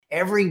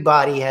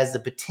everybody has the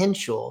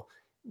potential.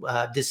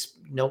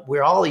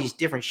 We're all these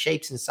different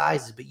shapes and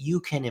sizes, but you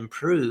can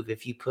improve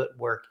if you put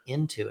work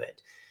into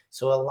it.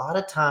 So a lot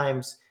of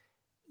times,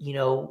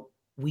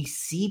 we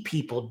see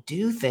people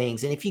do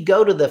things. And if you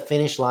go to the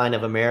finish line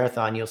of a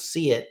marathon, you'll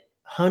see it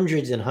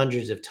hundreds and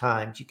hundreds of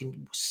times. You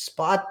can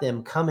spot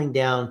them coming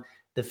down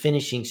the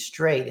finishing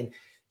straight, and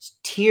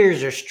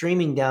tears are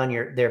streaming down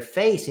their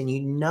face.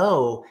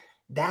 And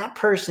that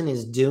person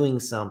is doing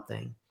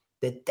something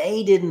that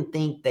they didn't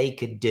think they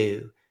could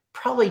do,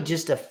 probably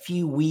just a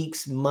few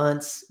weeks,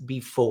 months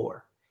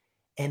before.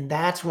 And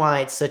that's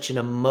why it's such an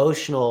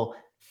emotional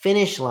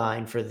finish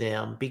line for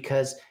them,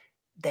 because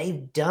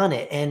they've done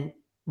it. And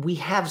we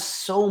have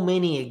so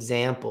many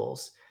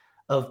examples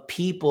of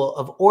people,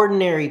 of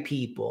ordinary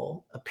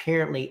people,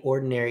 apparently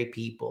ordinary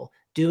people,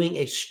 doing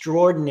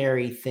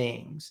extraordinary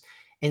things.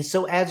 And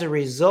so as a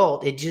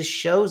result, it just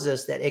shows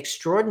us that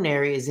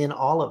extraordinary is in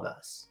all of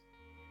us.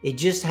 It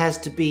just has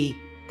to be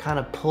kind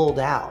of pulled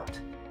out.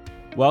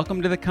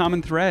 Welcome to The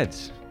Common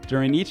Threads.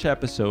 During each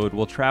episode,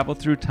 we'll travel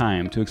through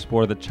time to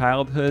explore the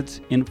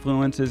childhoods,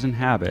 influences, and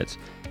habits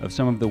of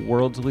some of the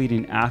world's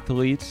leading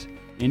athletes,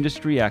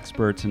 industry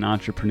experts, and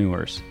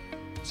entrepreneurs.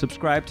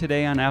 Subscribe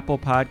today on Apple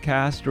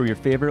Podcasts or your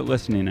favorite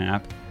listening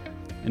app,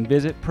 and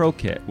visit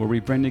ProKit, where we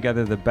bring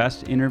together the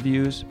best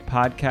interviews,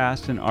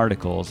 podcasts, and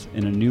articles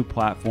in a new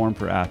platform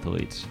for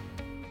athletes.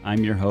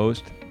 I'm your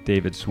host,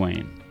 David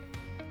Swain.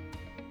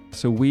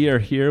 So we are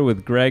here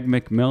with Greg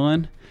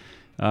McMillan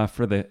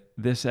for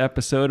this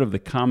episode of The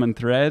Common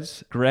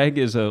Threads. Greg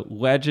is a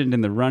legend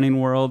in the running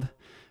world,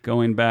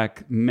 going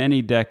back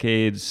many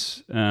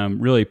decades,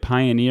 really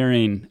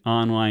pioneering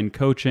online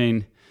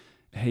coaching.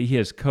 He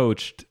has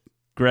coached,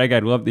 Greg,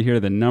 I'd love to hear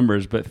the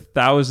numbers, but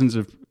thousands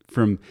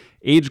from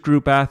age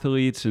group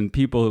athletes and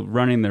people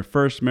running their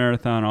first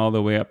marathon all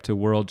the way up to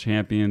world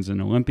champions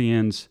and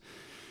Olympians.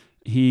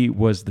 He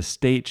was the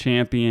state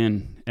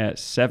champion at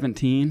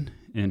 17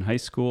 in high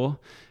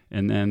school,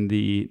 and then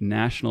the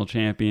national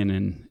champion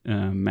in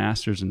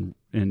masters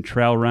in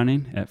trail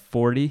running at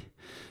 40.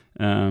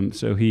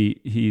 So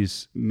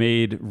he's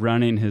made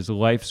running his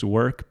life's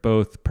work,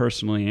 both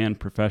personally and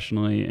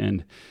professionally,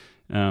 and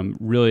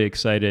really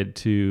excited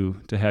to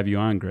have you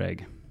on,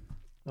 Greg.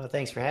 Well,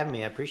 thanks for having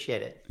me. I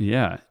appreciate it.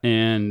 Yeah.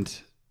 And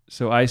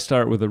so I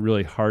start with a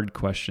really hard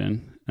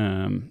question,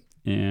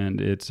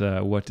 and it's,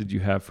 what did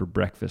you have for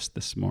breakfast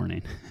this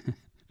morning?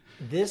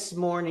 This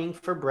morning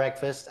for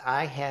breakfast,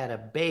 I had a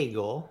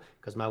bagel,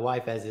 because my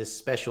wife has this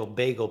special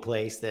bagel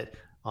place that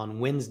on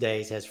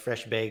Wednesdays has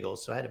fresh bagels.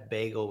 So I had a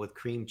bagel with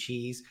cream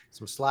cheese,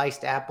 some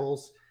sliced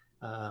apples,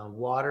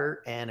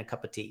 water, and a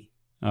cup of tea.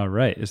 All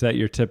right. Is that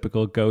your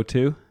typical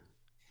go-to?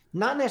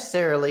 Not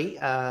necessarily.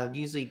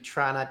 Usually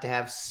try not to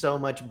have so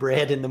much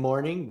bread in the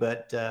morning,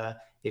 but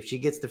if she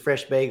gets the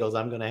fresh bagels,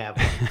 I'm going to have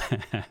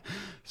one.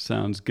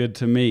 Sounds good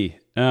to me.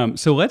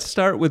 So let's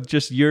start with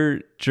just your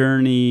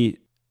journey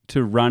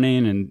to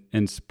running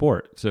and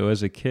sport. So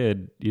as a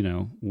kid,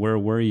 where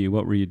were you?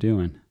 What were you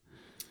doing?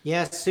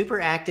 Yeah, super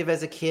active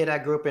as a kid. I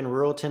grew up in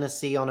rural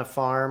Tennessee on a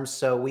farm,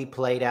 so we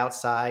played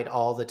outside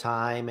all the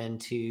time,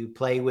 and to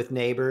play with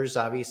neighbors,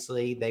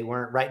 obviously they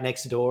weren't right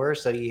next door,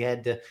 so you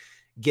had to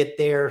get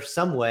there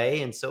some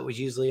way, and so it was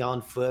usually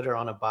on foot or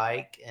on a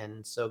bike.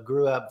 And so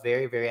grew up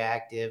very, very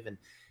active and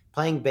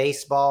playing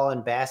baseball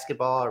and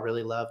basketball. I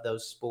really loved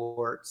those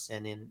sports.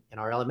 And in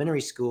our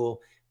elementary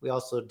school, we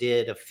also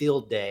did a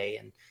field day,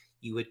 and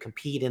you would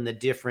compete in the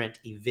different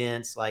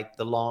events like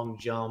the long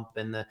jump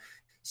and the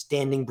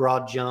standing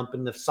broad jump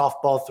and the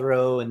softball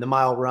throw and the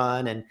mile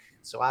run. And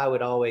so I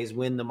would always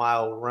win the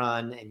mile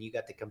run, and you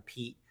got to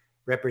compete,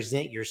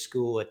 represent your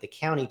school at the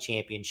county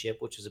championship,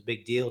 which was a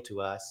big deal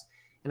to us.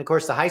 And of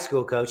course, the high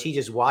school coach, he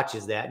just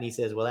watches that and he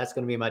says, well, that's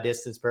going to be my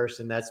distance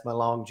person. That's my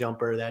long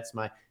jumper. That's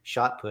my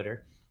shot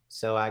putter.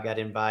 So I got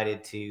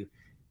invited to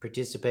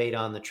participate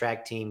on the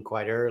track team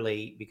quite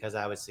early because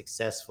I was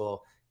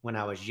successful when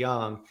I was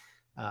young.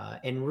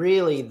 And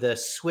really the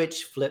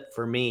switch flipped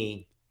for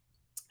me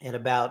at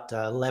about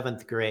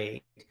 11th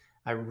grade.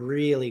 I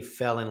really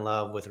fell in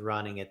love with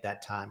running at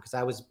that time because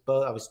I was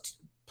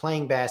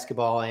playing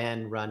basketball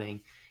and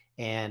running,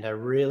 and I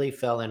really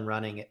fell in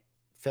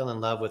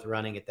love with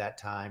running at that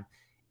time.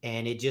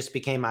 And it just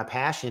became my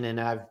passion. And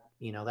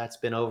that's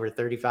been over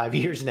 35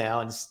 years now,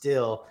 and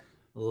still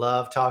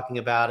love talking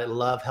about it,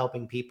 love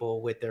helping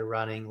people with their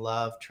running,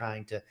 love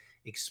trying to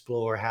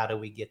explore how do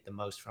we get the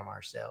most from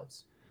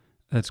ourselves.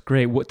 That's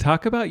great.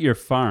 Talk about your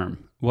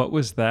farm. What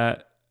was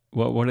that?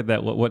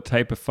 What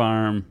type of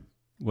farm?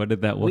 What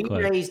did that look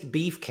like? We raised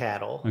beef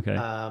cattle, okay.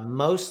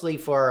 Mostly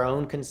for our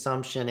own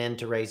consumption and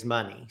to raise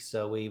money.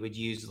 So we would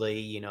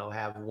usually,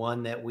 have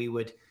one that we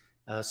would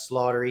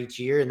slaughter each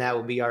year, and that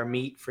would be our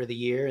meat for the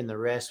year, and the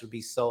rest would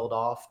be sold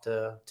off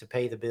to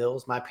pay the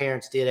bills. My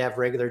parents did have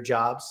regular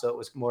jobs, so it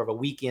was more of a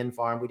weekend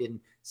farm. We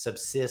didn't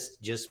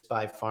subsist just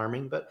by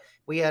farming, but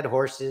we had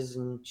horses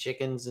and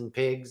chickens and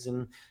pigs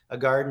and a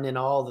garden and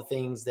all the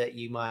things that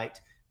you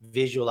might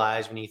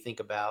visualize when you think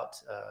about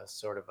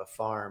sort of a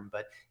farm.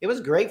 But it was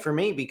great for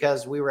me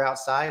because we were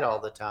outside all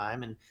the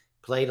time, and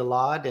played a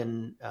lot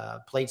and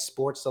played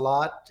sports a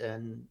lot.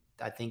 And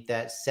I think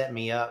that set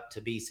me up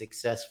to be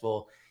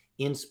successful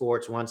in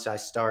sports once I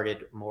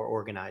started more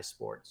organized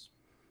sports.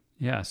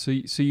 Yeah, so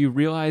you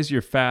realize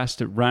you're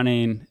fast at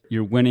running,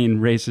 you're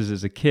winning races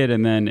as a kid,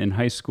 and then in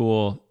high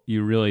school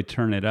you really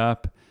turn it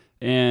up.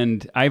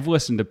 And I've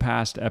listened to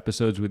past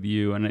episodes with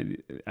you,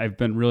 and I've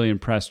been really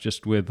impressed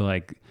just with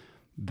like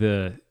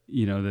the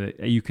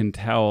you can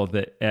tell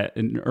that at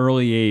an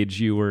early age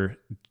your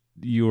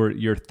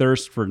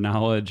thirst for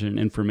knowledge and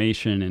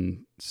information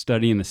and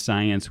studying the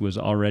science was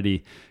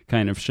already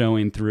kind of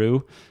showing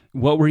through.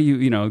 What were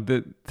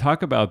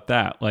talk about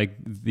that, like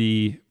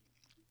the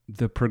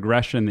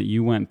progression that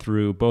you went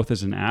through both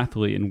as an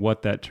athlete and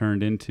what that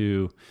turned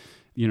into,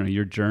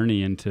 your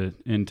journey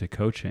into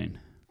coaching.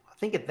 I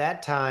think at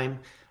that time,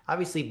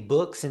 obviously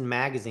books and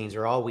magazines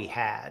are all we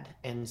had.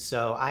 And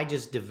so I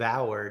just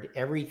devoured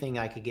everything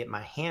I could get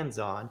my hands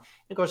on. And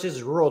of course, this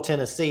is rural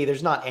Tennessee.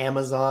 There's not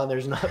Amazon,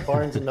 there's not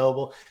Barnes and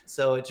Noble.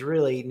 So it's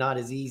really not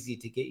as easy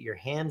to get your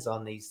hands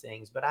on these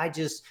things. But I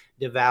just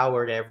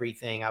devoured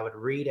everything. I would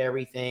read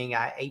everything.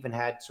 I even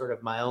had sort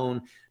of my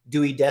own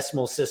Dewey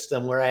Decimal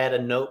System where I had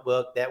a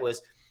notebook that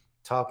was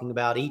talking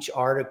about each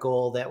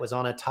article that was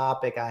on a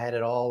topic. I had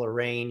it all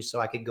arranged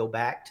so I could go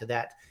back to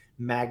that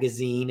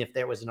magazine if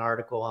there was an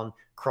article on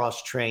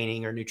cross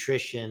training or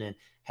nutrition and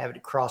have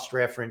it cross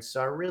referenced.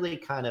 So I really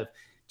kind of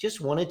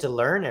just wanted to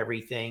learn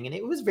everything. And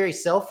it was very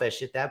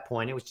selfish at that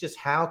point. It was just,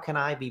 how can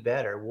I be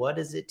better? What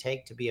does it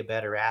take to be a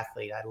better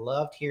athlete? I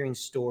loved hearing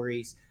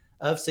stories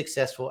of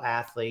successful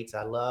athletes.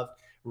 I loved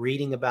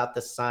reading about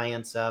the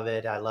science of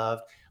it. I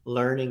loved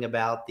learning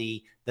about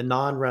the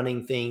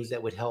non-running things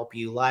that would help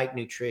you, like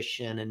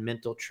nutrition and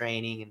mental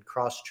training and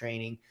cross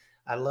training.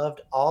 I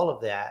loved all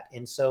of that.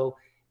 And so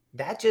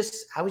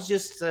I was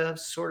just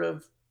sort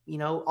of,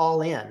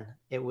 all in.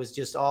 It was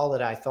just all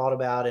that I thought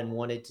about and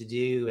wanted to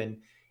do. And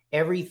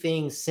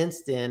everything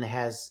since then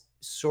has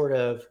sort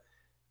of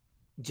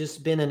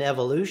just been an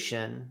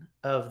evolution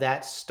of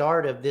that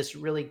start of this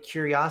really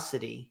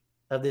curiosity,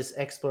 of this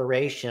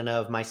exploration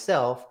of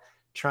myself,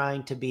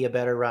 trying to be a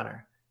better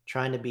runner,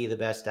 trying to be the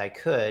best I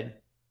could.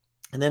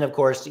 And then, of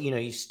course,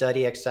 you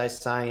study exercise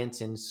science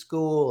in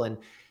school. And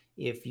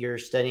if you're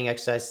studying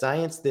exercise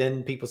science,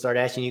 then people start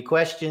asking you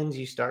questions.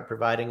 You start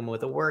providing them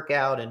with a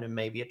workout and then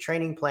maybe a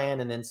training plan.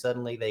 And then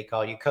suddenly they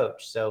call you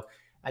coach. So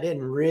I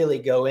didn't really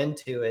go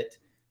into it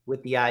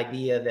with the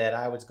idea that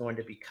I was going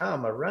to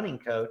become a running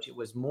coach. It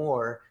was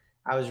more,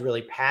 I was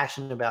really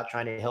passionate about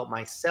trying to help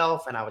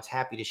myself. And I was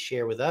happy to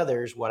share with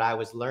others what I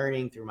was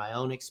learning through my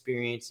own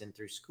experience and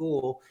through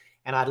school.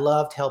 And I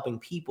loved helping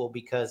people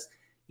because,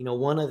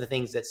 one of the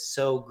things that's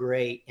so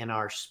great in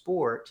our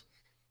sport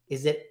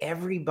is that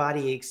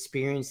everybody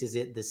experiences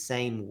it the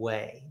same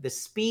way. The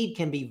speed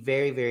can be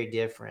very, very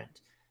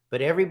different,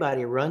 but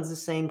everybody runs the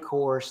same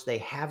course. They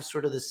have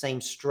sort of the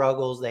same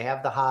struggles. They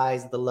have the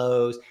highs, the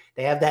lows.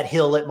 They have that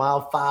hill at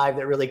mile 5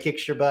 that really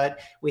kicks your butt.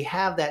 We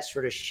have that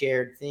sort of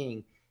shared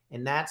thing.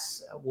 And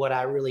that's what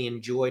I really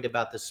enjoyed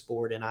about the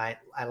sport. And I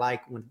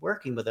like when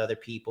working with other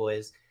people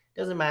is, it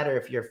doesn't matter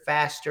if you're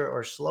faster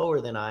or slower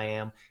than I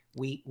am.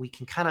 We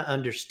can kind of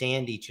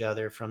understand each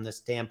other from the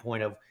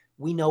standpoint of,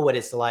 we know what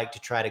it's like to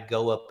try to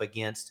go up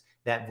against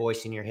that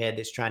voice in your head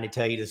that's trying to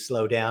tell you to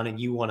slow down and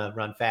you want to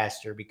run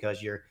faster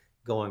because you're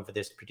going for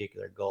this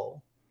particular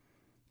goal.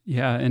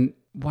 Yeah. And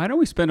why don't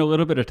we spend a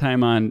little bit of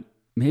time on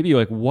maybe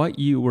like what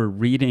you were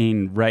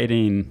reading,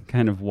 writing,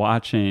 kind of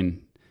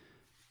watching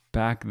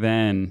back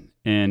then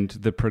and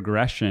the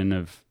progression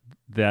of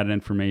that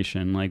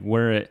information, like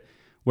where it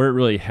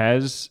really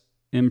has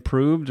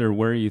improved or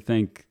where you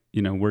think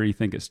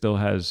it still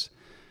has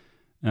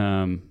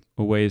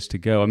a ways to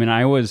go. I mean,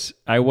 I was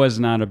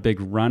not a big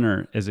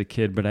runner as a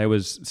kid, but I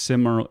was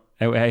similar.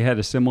 I had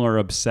a similar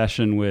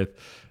obsession with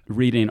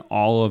reading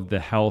all of the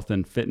health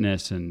and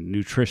fitness and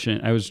nutrition.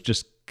 I was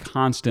just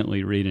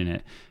constantly reading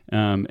it.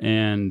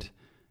 And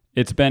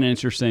it's been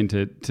interesting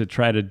to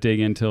try to dig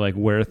into like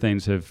where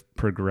things have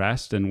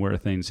progressed and where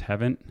things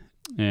haven't.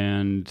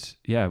 And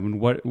yeah,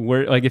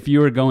 where like if you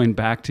were going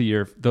back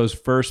to those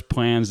first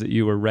plans that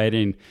you were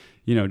writing,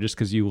 just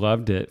because you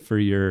loved it for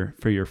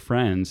your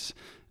friends,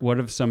 what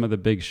have some of the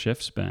big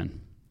shifts been?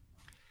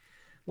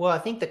 Well, I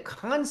think the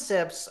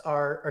concepts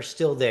are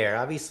still there.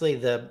 Obviously,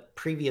 the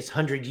previous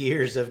 100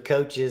 years of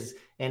coaches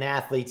and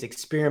athletes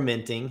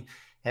experimenting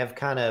have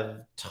kind of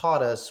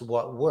taught us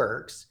what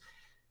works.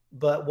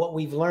 But what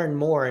we've learned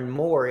more and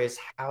more is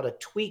how to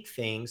tweak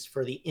things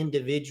for the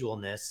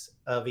individualness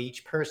of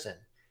each person.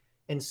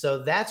 And so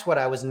that's what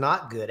I was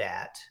not good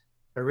at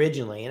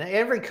originally. And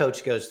every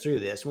coach goes through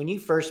this. When you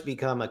first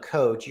become a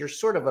coach, you're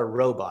sort of a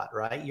robot,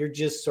 right? You're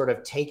just sort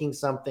of taking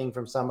something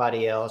from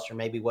somebody else or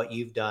maybe what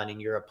you've done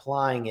and you're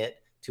applying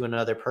it to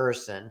another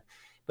person.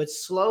 But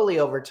slowly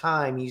over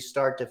time, you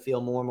start to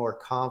feel more and more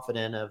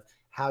confident of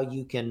how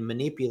you can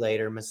manipulate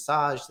or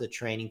massage the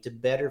training to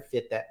better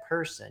fit that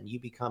person.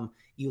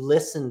 You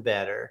listen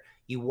better,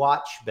 you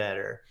watch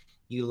better,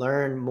 you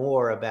learn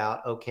more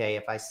about, okay,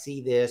 if I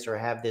see this or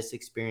have this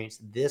experience,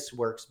 this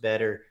works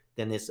better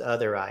than this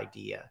other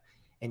idea.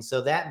 And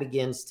so that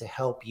begins to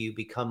help you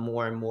become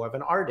more and more of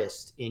an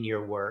artist in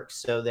your work,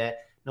 so that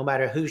no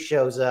matter who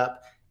shows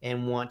up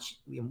and wants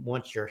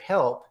your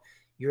help,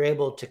 you're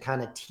able to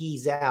kind of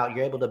tease out,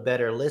 you're able to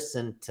better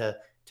listen to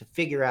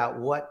figure out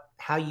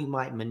how you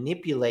might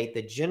manipulate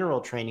the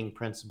general training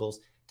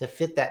principles to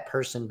fit that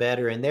person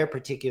better in their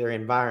particular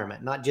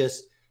environment, not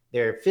just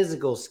their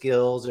physical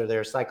skills or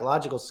their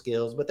psychological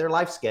skills, but their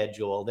life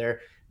schedule, their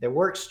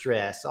work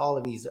stress, all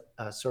of these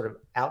sort of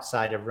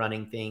outside of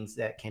running things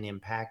that can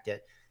impact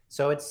it.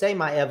 So I'd say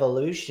my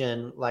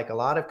evolution, like a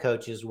lot of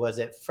coaches, was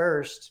at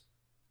first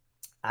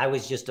I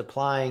was just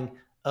applying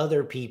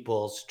other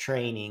people's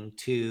training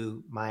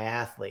to my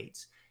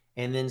athletes.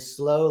 And then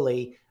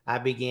slowly I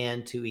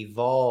began to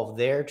evolve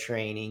their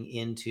training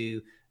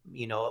into,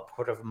 a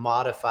sort of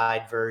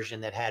modified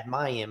version that had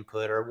my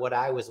input or what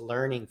I was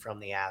learning from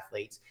the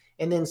athletes.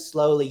 And then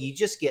slowly you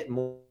just get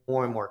more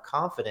and more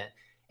confident.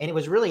 And it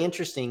was really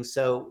interesting.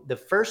 So the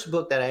first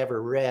book that I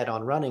ever read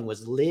on running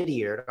was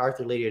Lydiard,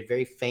 Arthur Lydiard,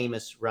 very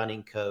famous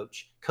running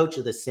coach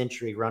of the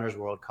century, Runner's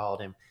World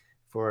called him,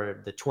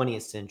 for the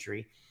 20th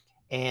century.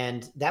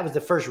 And that was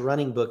the first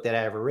running book that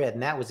I ever read.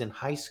 And that was in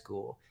high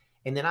school.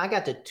 And then I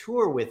got to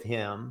tour with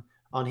him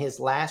on his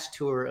last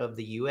tour of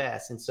the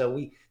US. And so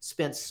we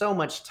spent so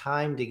much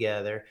time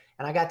together,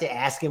 and I got to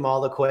ask him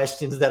all the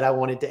questions that I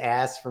wanted to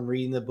ask from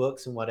reading the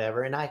books and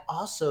whatever. And I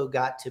also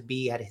got to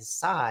be at his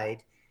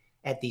side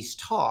at these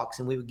talks,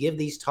 and we would give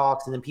these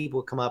talks, and then people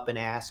would come up and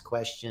ask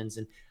questions,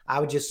 and I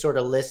would just sort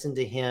of listen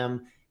to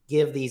him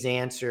give these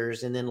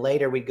answers. And then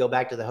later we'd go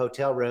back to the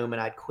hotel room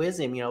and I'd quiz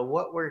him,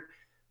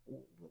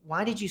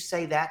 why did you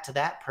say that to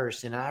that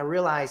person? And I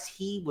realized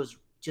he was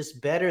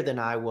just better than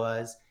I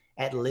was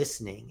at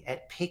listening,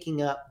 at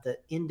picking up the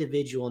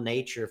individual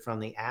nature from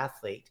the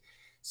athlete.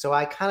 So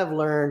I kind of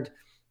learned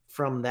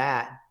from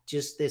that,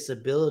 just this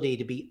ability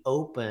to be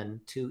open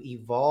to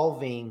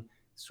evolving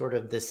sort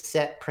of the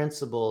set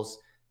principles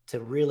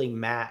to really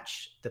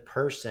match the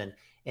person.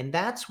 And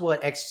that's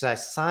what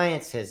exercise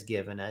science has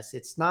given us.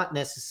 It's not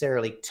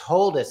necessarily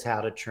told us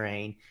how to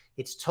train.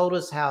 It's told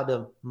us how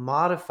to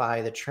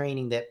modify the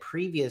training that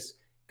previous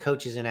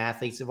coaches and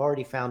athletes have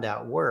already found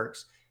out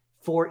works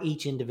for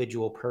each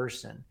individual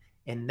person.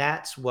 And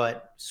that's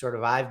what sort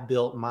of I've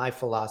built my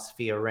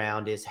philosophy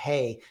around is,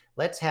 hey,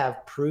 let's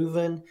have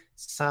proven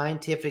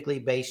scientifically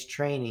based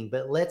training,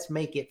 but let's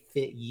make it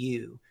fit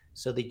you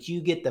so that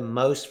you get the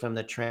most from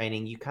the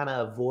training. You kind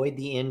of avoid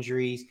the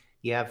injuries.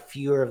 You have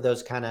fewer of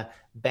those kind of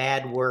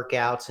bad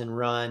workouts and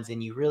runs,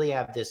 and you really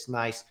have this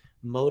nice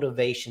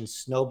motivation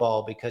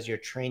snowball because your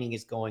training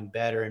is going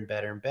better and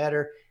better and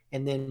better.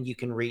 And then you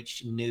can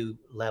reach new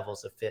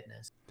levels of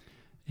fitness.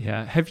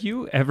 Yeah. Have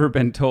you ever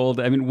been told,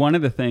 one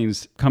of the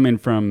things coming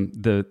from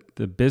the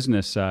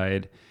business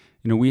side,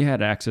 we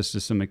had access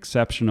to some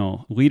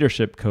exceptional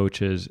leadership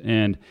coaches,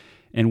 and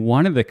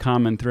one of the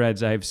common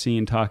threads I've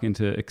seen talking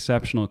to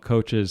exceptional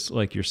coaches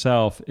like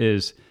yourself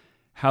is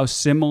how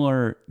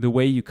similar the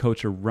way you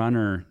coach a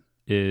runner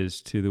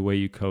is to the way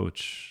you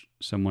coach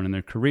someone in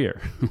their career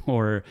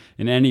or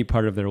in any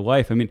part of their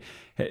life.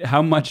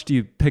 How much do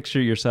you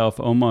picture yourself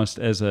almost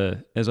as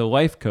a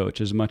life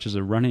coach as much as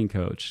a running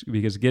coach?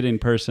 Because getting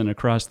person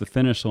across the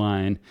finish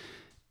line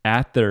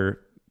at their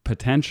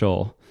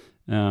potential,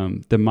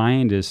 the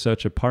mind is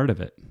such a part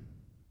of it.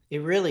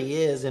 It really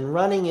is. And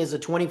running is a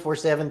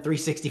 24/7,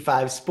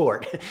 365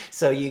 sport.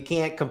 So you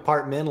can't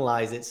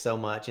compartmentalize it so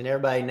much. And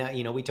everybody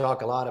know, we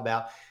talk a lot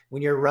about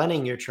when you're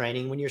running, you're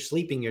training, when you're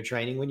sleeping, you're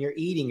training, when you're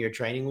eating, you're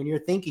training, when you're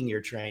thinking,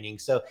 you're training.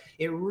 So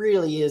it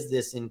really is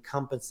this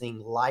encompassing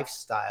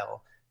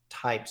lifestyle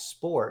type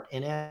sport.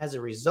 And as a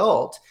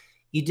result,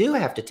 you do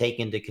have to take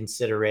into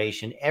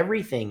consideration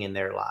everything in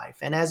their life.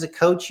 And as a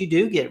coach, you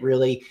do get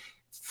really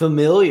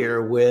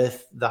familiar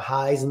with the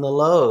highs and the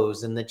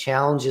lows and the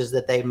challenges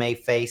that they may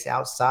face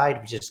outside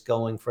of just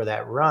going for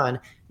that run.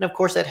 And of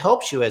course, that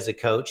helps you as a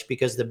coach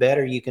because the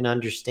better you can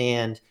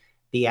understand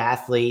the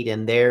athlete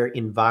and their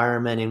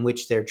environment in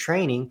which they're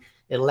training,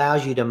 it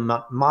allows you to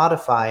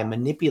modify and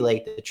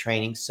manipulate the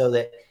training so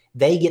that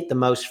they get the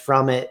most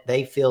from it.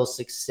 They feel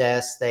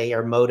success, they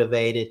are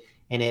motivated,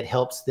 and it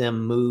helps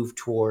them move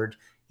toward,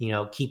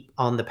 keep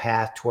on the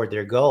path toward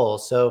their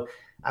goals. So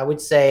I would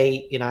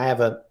say, I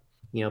have a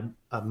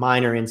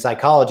minor in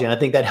psychology, and I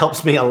think that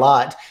helps me a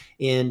lot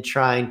in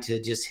trying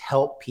to just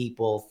help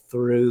people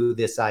through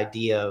this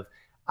idea of,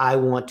 I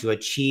want to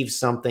achieve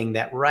something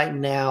that right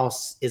now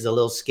is a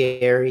little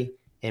scary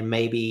and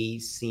maybe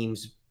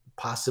seems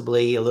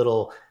possibly a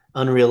little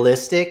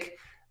unrealistic,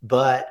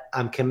 but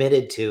I'm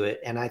committed to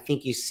it. And I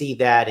think you see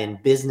that in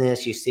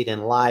business, you see it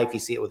in life, you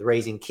see it with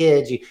raising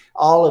kids.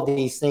 All of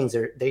these things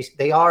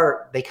they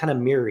kind of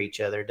mirror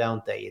each other,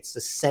 don't they? It's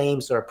the same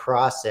sort of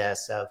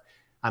process of,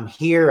 I'm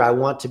here, I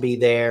want to be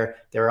there.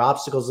 There are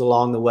obstacles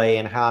along the way,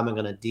 and how am I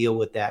going to deal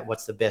with that?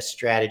 What's the best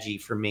strategy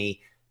for me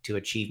to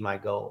achieve my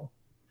goal?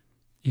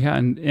 Yeah,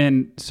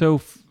 and so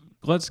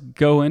let's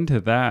go into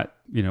that.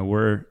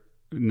 We're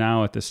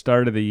now at the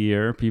start of the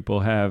year.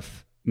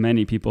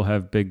 Many people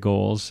have big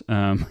goals.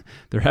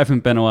 There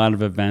haven't been a lot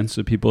of events,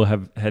 so people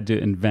have had to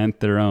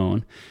invent their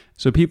own.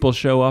 So people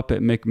show up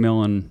at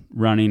McMillan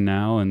running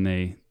now, and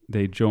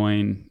they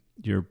join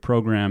your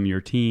program,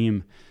 your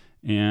team,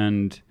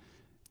 and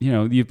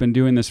you've been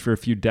doing this for a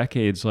few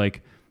decades.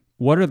 Like,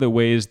 what are the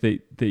ways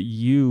that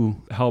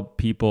you help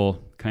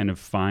people kind of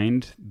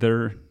find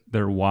their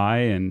why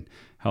and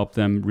help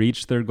them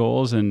reach their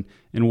goals? And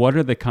what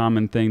are the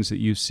common things that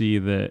you see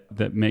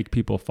that make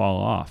people fall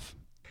off?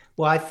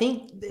 Well, I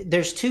think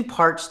there's two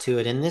parts to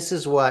it. And this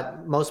is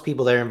what most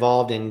people that are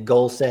involved in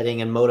goal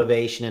setting and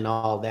motivation and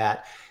all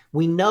that,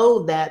 we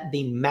know that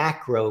the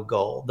macro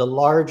goal, the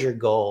larger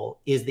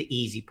goal, is the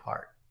easy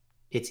part.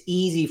 It's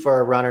easy for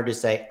a runner to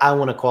say, I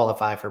want to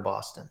qualify for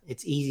Boston.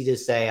 It's easy to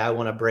say, I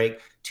want to break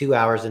 2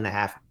 hours and a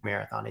half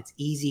marathon. It's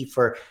easy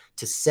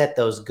to set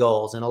those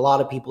goals. And a lot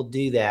of people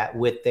do that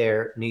with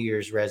their New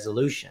Year's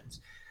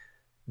resolutions.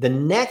 The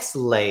next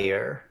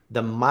layer,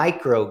 the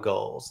micro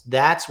goals,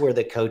 that's where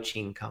the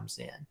coaching comes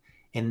in.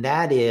 And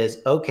that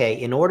is,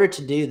 okay, in order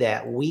to do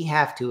that, we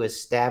have to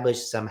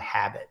establish some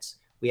habits.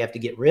 We have to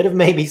get rid of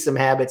maybe some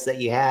habits that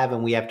you have,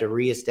 and we have to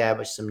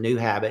reestablish some new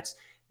habits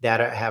that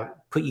have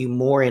put you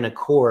more in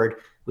accord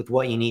with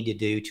what you need to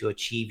do to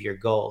achieve your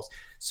goals.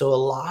 So a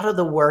lot of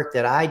the work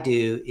that I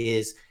do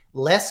is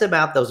less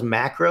about those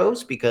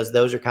macros, because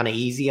those are kind of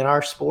easy in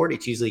our sport.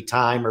 It's usually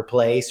time or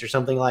place or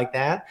something like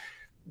that.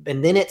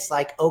 And then it's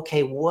like,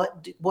 okay,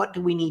 what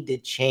do we need to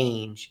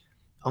change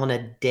on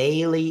a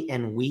daily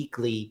and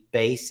weekly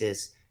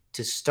basis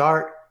to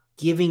start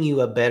giving you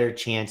a better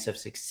chance of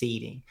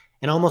succeeding?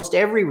 And almost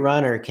every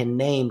runner can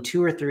name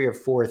 2 or 3 or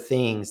 4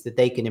 things that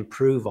they can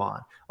improve on,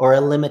 or a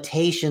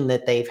limitation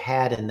that they've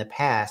had in the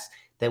past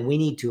that we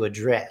need to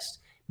address.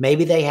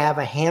 Maybe they have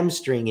a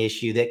hamstring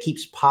issue that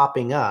keeps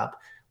popping up.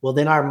 Well,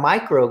 then our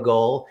micro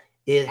goal,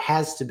 it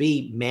has to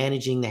be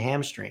managing the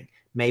hamstring.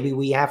 Maybe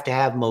we have to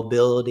have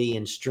mobility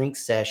and strength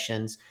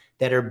sessions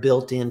that are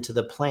built into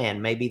the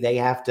plan. Maybe they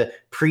have to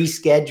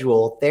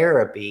pre-schedule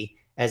therapy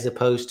as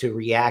opposed to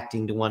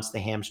reacting to once the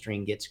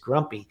hamstring gets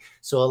grumpy.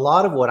 So a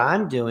lot of what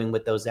I'm doing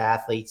with those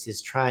athletes is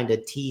trying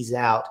to tease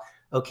out,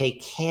 okay,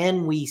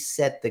 can we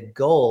set the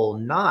goal,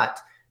 not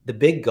the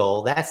big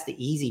goal? That's the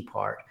easy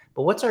part.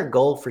 But what's our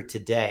goal for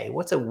today?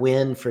 What's a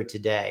win for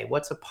today?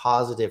 What's a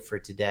positive for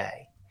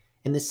today?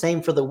 And the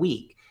same for the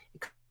week.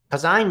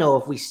 Because I know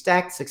if we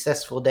stack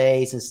successful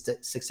days and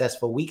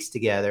successful weeks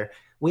together,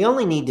 we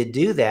only need to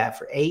do that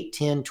for 8,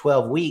 10,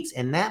 12 weeks.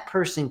 And that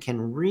person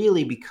can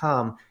really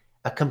become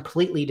a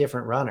completely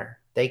different runner.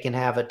 They can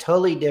have a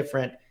totally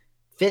different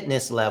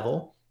fitness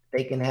level.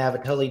 They can have a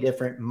totally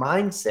different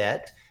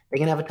mindset. They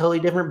can have a totally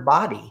different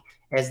body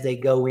as they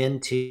go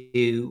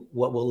into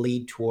what will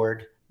lead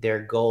toward their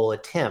goal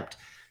attempt.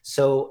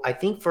 So I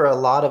think for a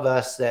lot of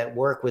us that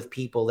work with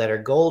people that are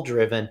goal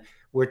driven,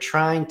 we're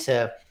trying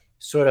to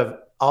sort of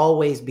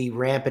always be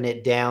ramping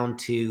it down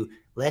to,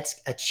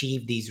 let's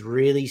achieve these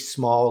really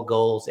small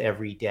goals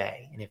every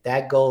day. And if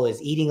that goal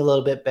is eating a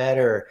little bit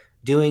better, or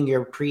doing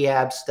your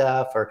prehab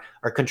stuff, or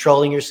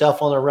controlling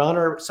yourself on a run,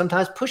 or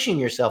sometimes pushing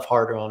yourself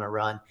harder on a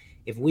run,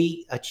 if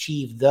we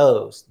achieve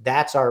those,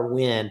 that's our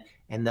win.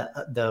 And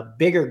the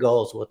bigger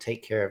goals will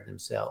take care of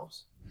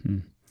themselves.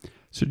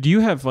 So do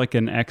you have like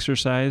an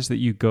exercise that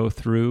you go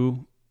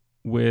through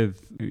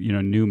with,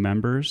 new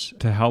members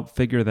to help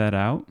figure that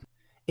out?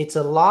 It's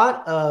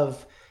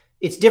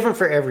different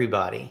for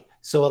everybody.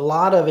 So a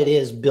lot of it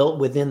is built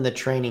within the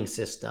training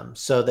system,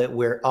 so that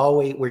we're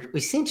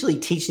essentially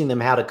teaching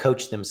them how to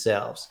coach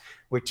themselves.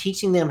 We're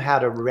teaching them how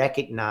to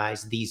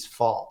recognize these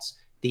faults,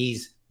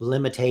 these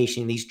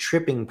limitations, these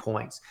tripping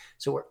points.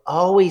 So we're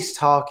always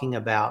talking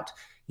about,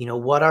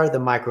 what are the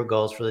micro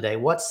goals for the day?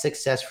 What's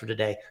success for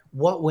today?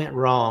 What went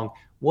wrong?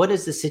 What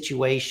is the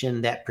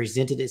situation that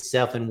presented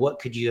itself, and what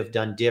could you have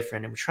done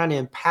different? And we're trying to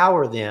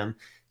empower them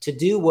to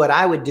do what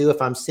I would do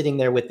if I'm sitting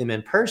there with them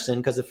in person,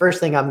 because the first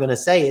thing I'm going to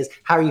say is,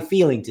 how are you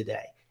feeling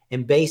today?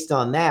 And based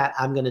on that,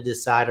 I'm going to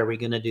decide, are we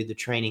going to do the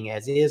training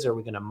as is, or are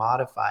we going to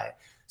modify it?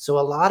 So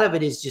a lot of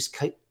it is just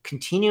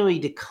continually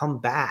to come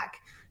back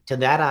to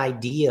that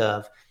idea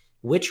of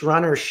which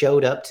runner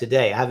showed up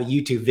today. I have a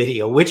YouTube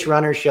video, which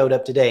runner showed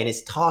up today, and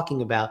it's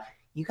talking about,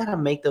 you got to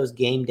make those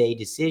game day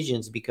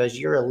decisions because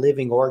you're a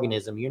living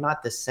organism. You're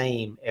not the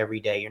same every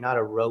day. You're not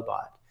a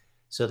robot.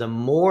 So the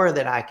more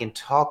that I can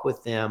talk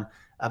with them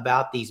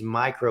about these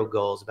micro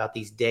goals, about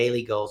these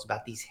daily goals,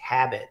 about these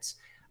habits,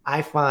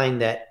 I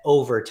find that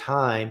over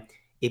time,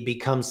 it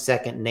becomes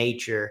second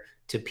nature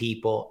to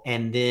people.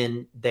 And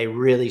then they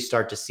really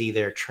start to see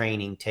their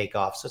training take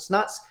off. So it's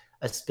not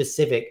a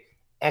specific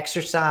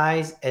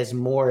exercise as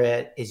more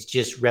it's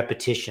just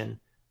repetition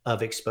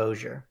of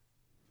exposure.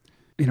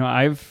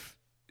 I'm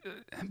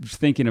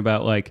thinking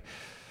about like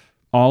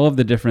all of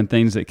the different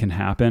things that can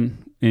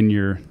happen in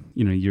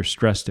you're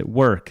stressed at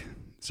work.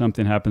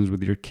 Something happens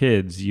with your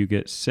kids, you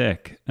get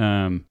sick.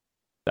 I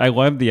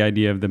love the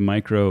idea of the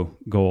micro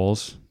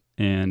goals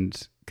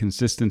and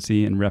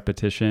consistency and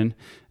repetition.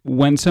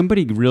 When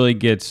somebody really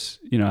gets,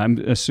 I'm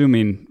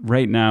assuming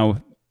right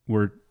now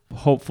we're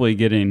hopefully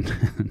getting,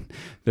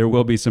 there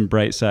will be some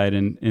bright side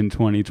in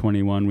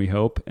 2021, we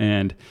hope.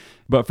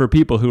 But for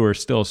people who are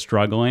still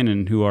struggling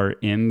and who are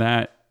in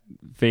that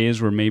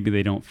phase where maybe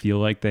they don't feel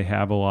like they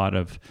have a lot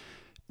of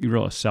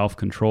real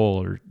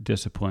self-control or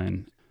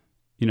discipline,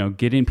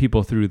 getting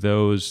people through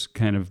those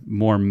kind of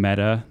more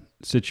meta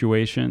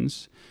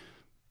situations,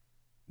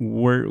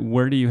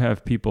 where do you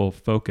have people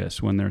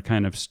focus when they're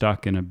kind of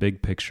stuck in a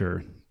big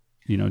picture,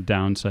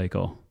 down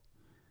cycle?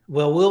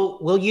 Well,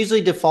 we'll usually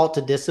default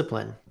to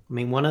discipline. I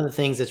mean, one of the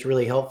things that's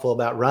really helpful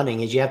about running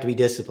is you have to be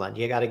disciplined.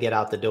 You got to get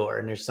out the door,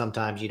 and there's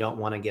sometimes you don't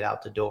want to get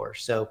out the door.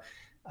 So,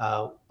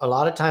 a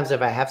lot of times,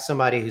 if I have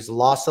somebody who's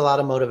lost a lot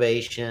of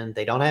motivation,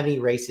 they don't have any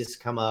races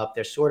come up,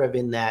 they're sort of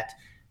in that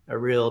a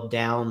real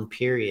down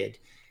period.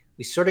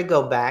 We sort of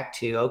go back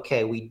to,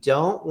 okay, we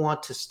don't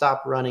want to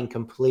stop running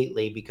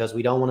completely because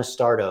we don't want to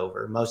start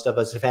over. Most of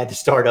us have had to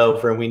start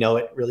over, and we know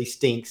it really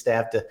stinks to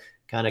have to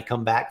kind of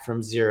come back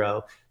from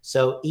zero.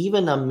 So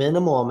even a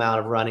minimal amount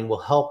of running will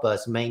help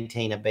us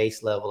maintain a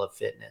base level of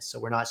fitness. So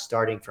we're not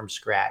starting from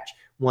scratch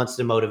once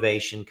the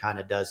motivation kind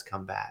of does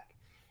come back.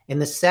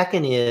 And the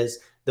second is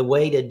the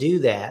way to do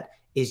that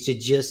is to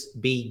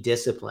just be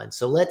disciplined.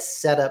 So let's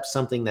set up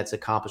something that's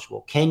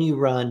accomplishable. Can you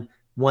run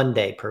 1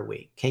 day per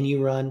week? Can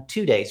you run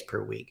 2 days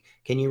per week?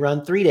 Can you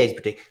run 3 days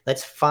per week?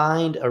 Let's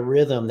find a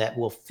rhythm that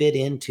will fit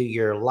into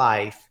your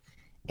life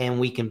and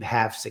we can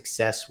have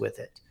success with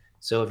it.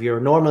 So if you're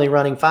normally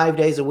running 5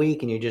 days a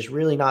week and you're just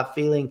really not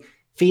feeling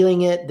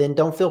it, then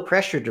don't feel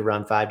pressured to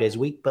run 5 days a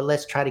week, but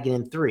let's try to get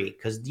in 3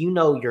 because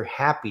you're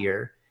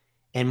happier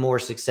and more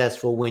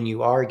successful when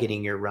you are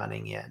getting your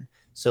running in.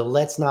 So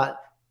let's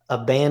not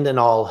abandon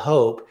all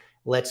hope.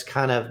 Let's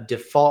kind of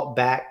default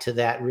back to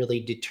that really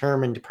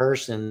determined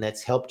person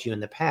that's helped you in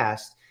the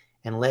past.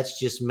 And let's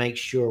just make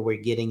sure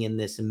we're getting in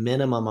this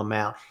minimum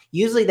amount.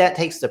 Usually that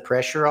takes the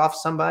pressure off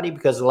somebody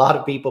because a lot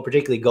of people,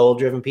 particularly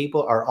goal-driven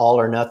people, are all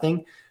or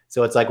nothing.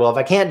 So it's like, well, if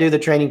I can't do the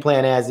training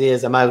plan as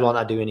is, I might as well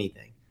not do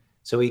anything.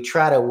 So we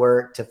try to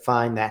work to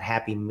find that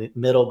happy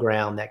middle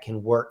ground that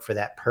can work for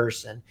that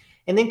person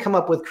and then come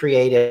up with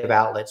creative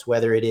outlets,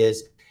 whether it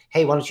is,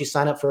 hey, why don't you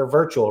sign up for a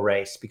virtual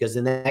race? Because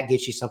then that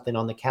gets you something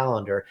on the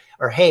calendar.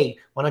 Or, hey,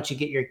 why don't you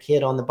get your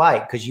kid on the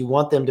bike? Because you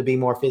want them to be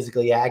more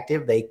physically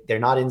active. They're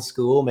not in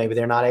school. Maybe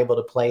they're not able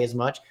to play as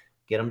much.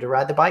 Get them to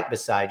ride the bike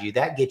beside you.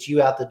 That gets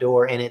you out the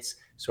door, and it's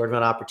sort of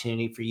an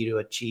opportunity for you to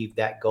achieve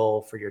that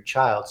goal for your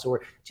child. So we're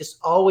just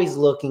always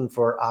looking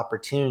for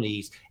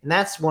opportunities. And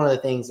that's one of the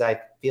things I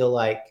feel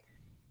like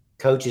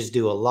coaches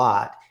do a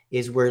lot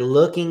is we're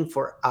looking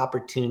for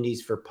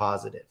opportunities for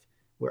positive.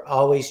 We're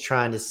always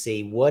trying to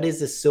see what is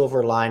the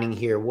silver lining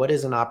here? What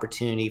is an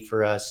opportunity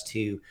for us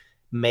to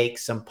make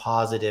some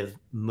positive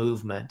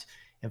movement?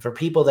 And for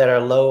people that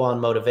are low on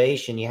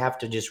motivation, you have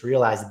to just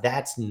realize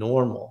that's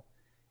normal.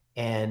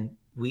 And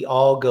we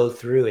all go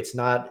through, it's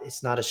not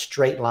a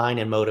straight line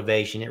in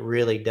motivation. It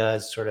really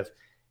does sort of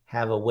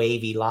have a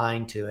wavy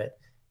line to it.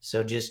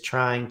 So just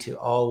trying to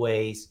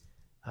always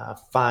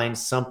find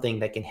something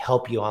that can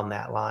help you on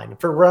that line.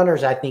 And for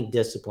runners, I think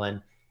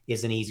discipline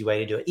is an easy way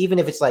to do it. Even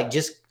if it's like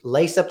just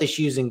lace up the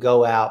shoes and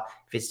go out.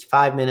 If it's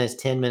 5 minutes,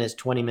 10 minutes,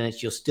 20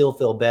 minutes, you'll still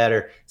feel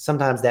better.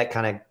 Sometimes that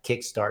kind of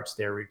kickstarts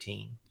their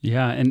routine.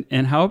 Yeah.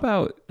 And how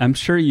about, I'm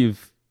sure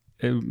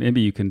maybe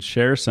you can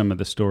share some of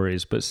the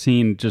stories, but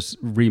seen just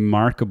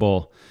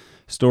remarkable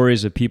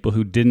stories of people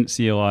who didn't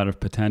see a lot of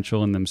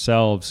potential in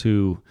themselves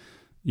who,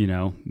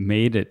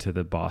 made it to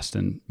the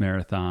Boston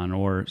Marathon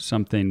or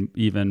something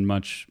even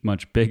much,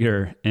 much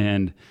bigger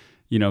and,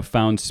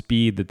 found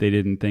speed that they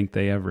didn't think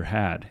they ever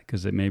had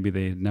because maybe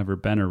they had never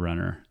been a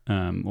runner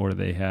or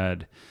they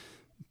had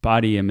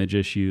body image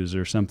issues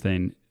or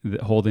something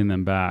holding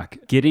them back.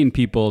 Getting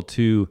people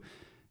to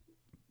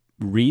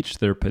reach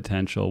their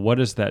potential, what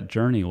does that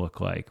journey look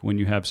like when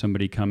you have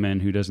somebody come in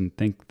who doesn't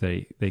think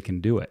they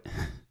can do it?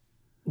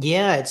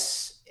 Yeah,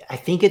 I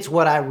think it's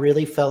what I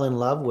really fell in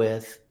love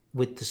with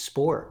the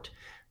sport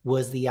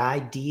was the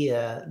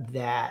idea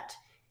that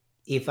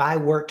if I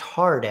worked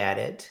hard at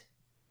it,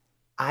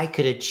 I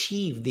could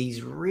achieve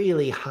these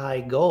really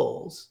high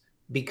goals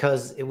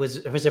because it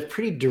was a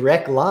pretty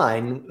direct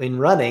line in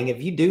running.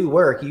 If you do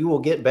work, you will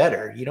get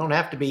better. You don't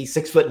have to be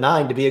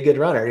 6'9" to be a good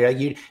runner.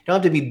 You don't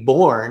have to be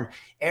born.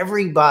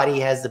 Everybody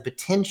has the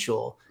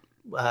potential.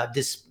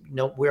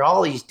 We're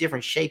all these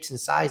different shapes and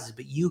sizes,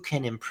 but you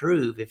can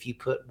improve if you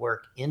put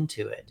work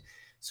into it.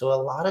 So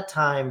a lot of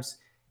times,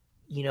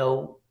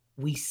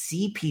 we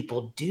see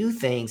people do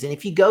things. And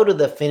if you go to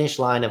the finish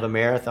line of a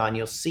marathon,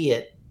 you'll see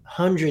it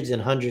hundreds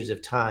and hundreds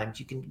of times.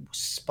 You can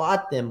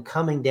spot them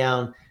coming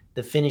down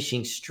the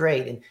finishing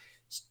straight and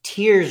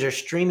tears are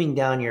streaming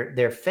down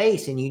their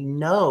face.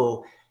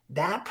 And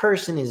that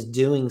person is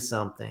doing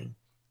something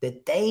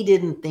that they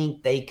didn't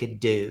think they could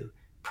do,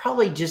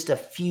 probably just a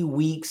few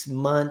weeks,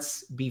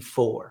 months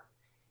before.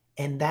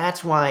 And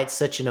that's why it's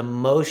such an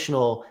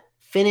emotional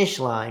finish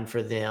line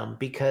for them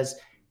because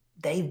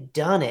they've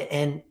done it.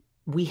 And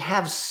we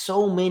have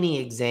so many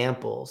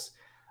examples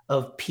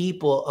of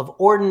people, of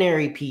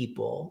ordinary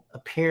people,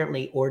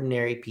 apparently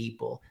ordinary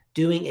people,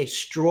 doing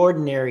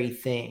extraordinary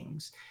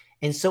things.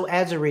 And so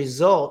as a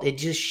result, it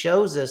just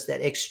shows us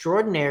that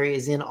extraordinary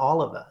is in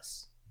all of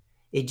us.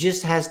 It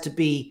just has to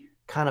be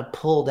kind of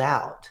pulled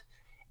out.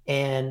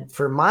 And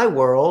for my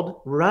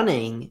world,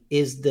 running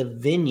is the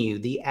venue,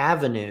 the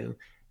avenue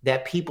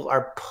that people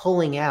are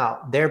pulling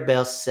out their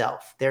best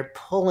self. They're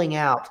pulling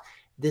out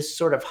this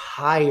sort of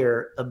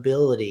higher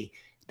ability.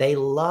 They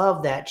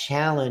love that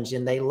challenge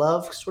and they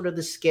love sort of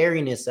the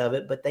scariness of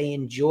it, but they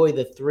enjoy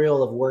the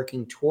thrill of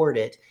working toward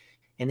it.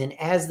 And then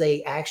as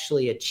they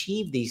actually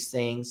achieve these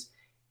things,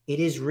 it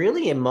is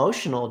really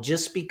emotional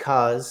just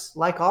because,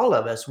 like all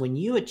of us, when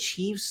you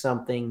achieve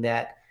something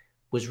that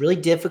was really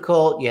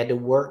difficult, you had to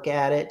work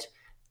at it,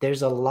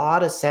 there's a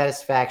lot of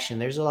satisfaction.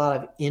 There's a lot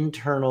of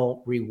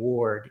internal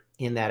reward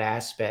in that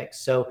aspect.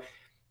 So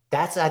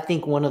that's, I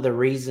think, one of the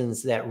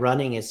reasons that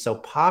running is so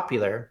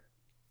popular.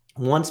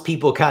 Once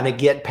people kind of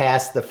get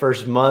past the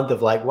first month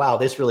of like, wow,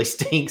 this really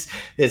stinks,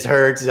 this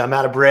hurts, I'm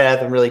out of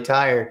breath, I'm really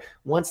tired.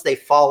 Once they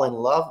fall in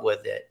love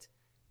with it,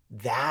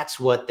 that's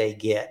what they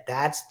get.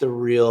 That's the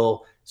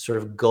real sort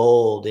of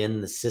gold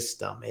in the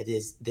system. It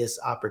is this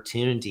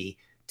opportunity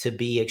to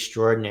be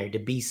extraordinary, to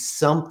be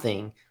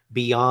something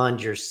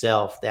beyond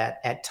yourself that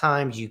at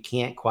times you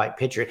can't quite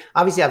picture it.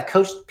 Obviously, I've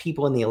coached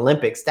people in the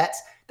Olympics.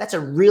 That's a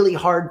really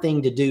hard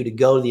thing to do, to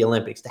go to the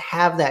Olympics. To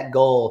have that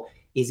goal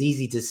is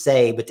easy to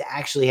say, but to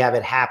actually have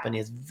it happen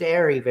is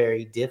very,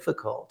 very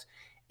difficult.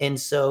 And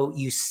so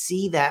you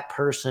see that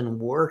person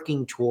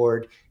working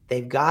toward,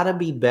 they've got to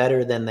be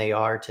better than they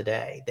are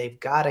today. They've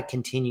got to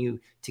continue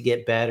to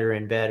get better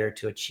and better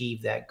to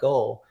achieve that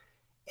goal.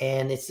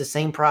 And it's the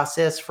same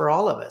process for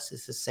all of us.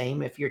 It's the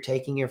same if you're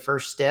taking your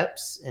first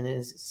steps, and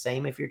it's the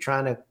same if you're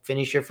trying to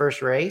finish your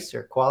first race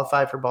or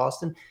qualify for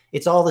Boston.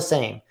 It's all the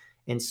same.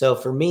 And so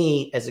for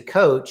me as a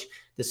coach,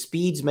 the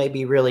speeds may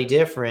be really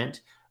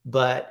different,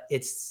 but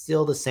it's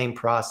still the same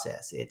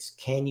process. It's,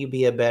 can you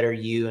be a better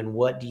you, and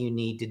what do you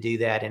need to do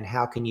that? And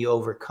how can you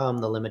overcome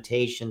the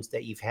limitations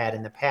that you've had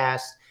in the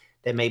past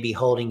that may be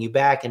holding you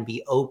back, and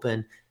be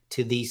open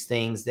to these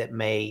things that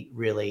may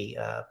really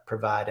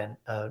provide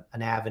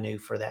an avenue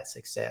for that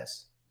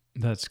success.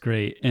 That's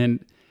great.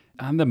 And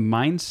on the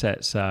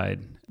mindset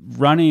side,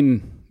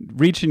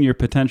 reaching your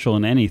potential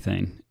in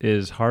anything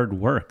is hard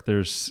work.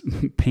 There's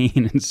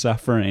pain and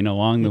suffering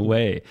along the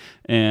way.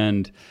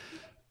 And,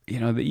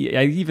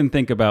 I even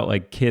think about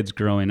like kids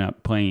growing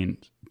up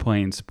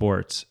playing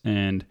sports,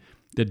 and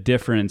the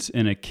difference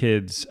in a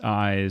kid's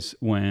eyes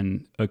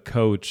when a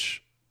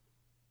coach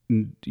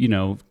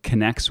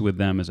connects with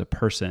them as a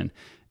person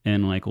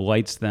and like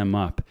lights them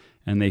up,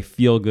 and they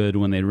feel good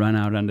when they run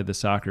out onto the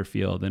soccer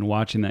field, and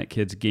watching that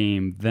kid's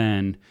game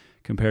then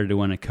compared to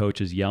when a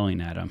coach is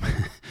yelling at them.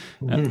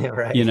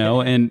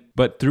 Right.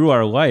 But through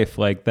our life,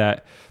 like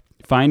that,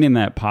 finding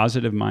that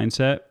positive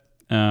mindset,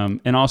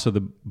 and also the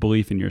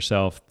belief in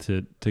yourself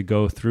to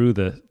go through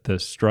the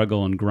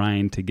struggle and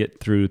grind to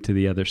get through to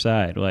the other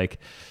side. Like,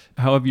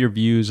 how have your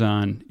views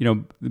on,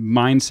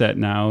 mindset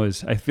now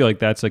is, I feel like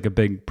that's like a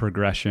big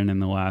progression in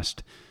the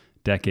last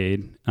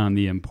decade on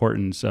the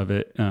importance of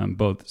it,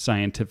 both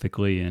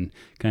scientifically and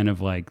kind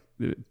of like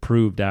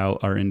proved out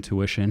our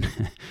intuition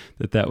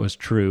that was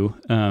true.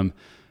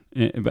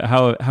 But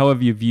how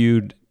have you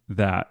viewed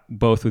that,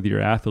 both with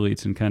your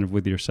athletes and kind of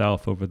with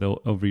yourself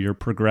over your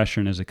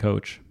progression as a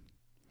coach?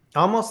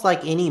 Almost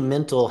like any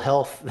mental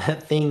health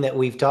thing that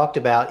we've talked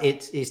about,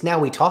 it's now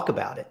we talk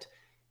about it.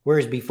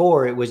 Whereas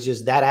before it was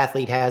just that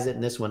athlete has it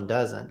and this one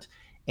doesn't.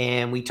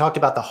 And we talked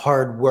about the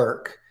hard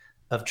work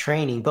of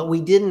training, but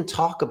we didn't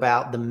talk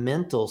about the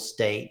mental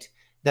state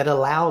that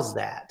allows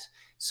that.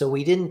 So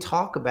we didn't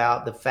talk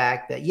about the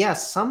fact that,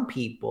 yes, some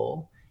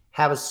people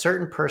have a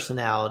certain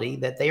personality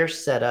that they are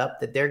set up,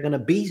 that they're going to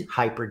be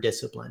hyper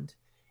disciplined.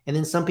 And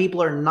then some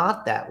people are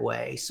not that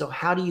way. So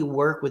how do you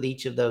work with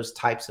each of those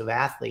types of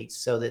athletes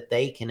so that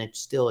they can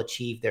still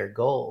achieve their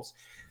goals?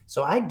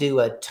 So I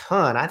do a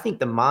ton. I think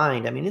the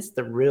mind, I mean, it's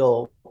the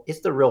real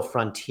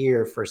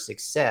frontier for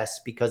success,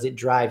 because it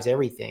drives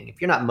everything.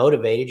 If you're not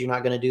motivated, you're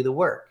not going to do the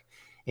work.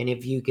 And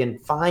if you can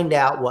find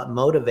out what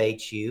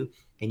motivates you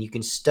and you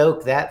can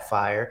stoke that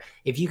fire,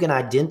 if you can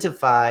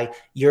identify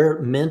your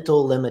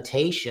mental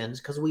limitations,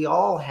 because we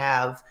all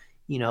have,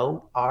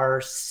 our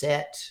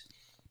set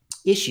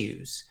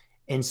issues.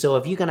 And so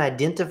if you can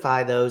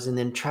identify those and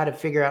then try to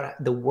figure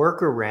out the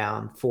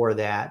workaround for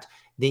that,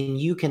 then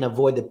you can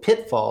avoid the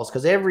pitfalls,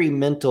 because every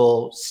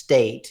mental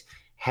state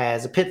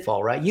has a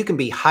pitfall, right? You can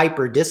be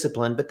hyper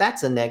disciplined, but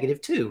that's a negative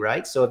too,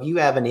 right? So if you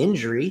have an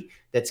injury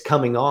that's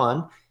coming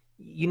on,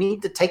 you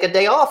need to take a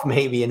day off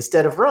maybe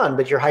instead of run,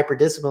 but your hyper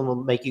discipline will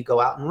make you go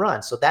out and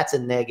run. So that's a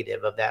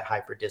negative of that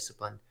hyper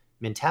discipline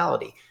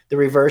mentality. The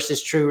reverse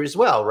is true as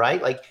well,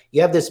 right? Like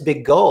you have this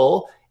big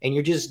goal and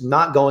you're just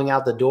not going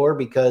out the door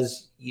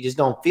because you just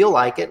don't feel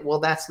like it. Well,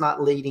 that's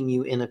not leading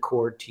you in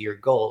accord to your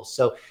goals.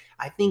 So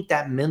I think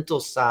that mental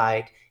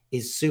side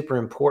is super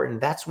important.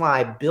 That's why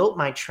I built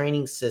my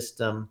training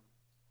system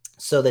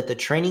so that the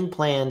training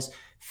plans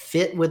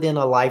fit within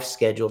a life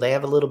schedule. They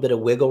have a little bit of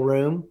wiggle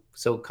room.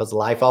 So, because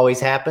life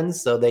always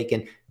happens, so they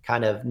can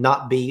kind of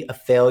not be a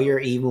failure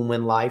even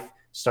when life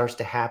starts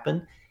to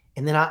happen.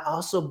 And then I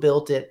also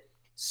built it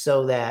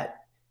so that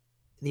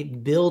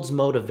it builds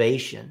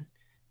motivation.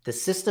 the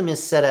system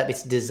is set up,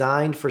 it's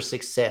designed for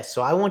success.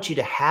 So I want you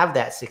to have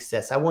that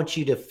success. I want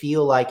you to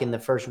feel like in the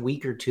first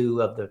week or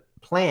two of the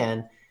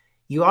plan,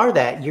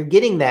 you're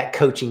getting that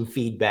coaching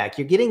feedback.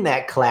 You're getting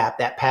that clap,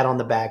 that pat on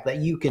the back that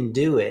you can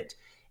do it.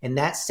 And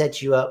that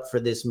sets you up for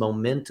this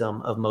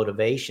momentum of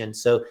motivation.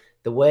 So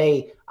the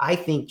way I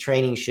think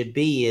training should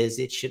be is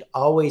it should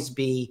always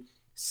be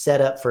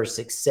set up for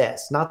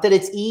success. Not that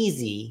it's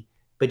easy,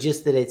 but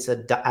just that it's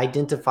a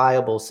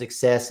identifiable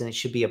success and it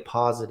should be a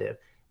positive.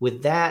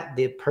 With that,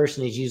 the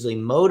person is usually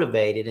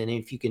motivated. And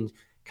if you can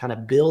kind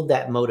of build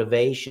that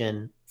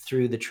motivation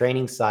through the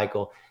training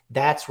cycle,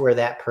 that's where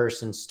that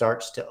person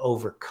starts to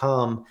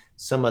overcome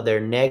some of their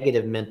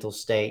negative mental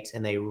states,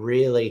 and they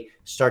really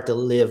start to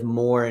live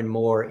more and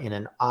more in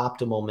an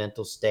optimal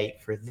mental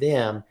state for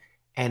them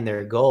and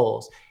their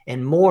goals.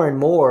 And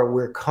more,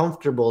 we're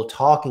comfortable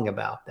talking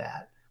about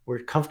that. We're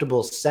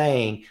comfortable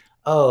saying,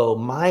 oh,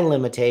 my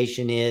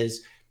limitation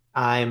is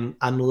I'm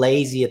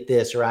lazy at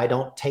this, or I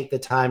don't take the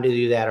time to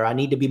do that, or I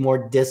need to be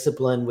more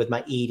disciplined with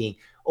my eating,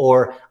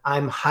 or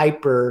I'm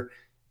hyper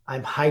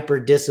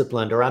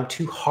disciplined, or I'm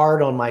too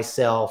hard on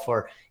myself,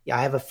 or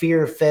I have a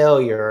fear of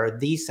failure, or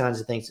these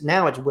kinds of things.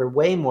 Now we're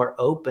way more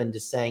open to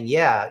saying,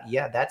 yeah,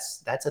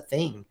 that's a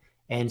thing.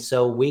 And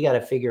so we got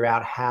to figure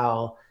out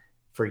how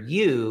for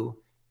you,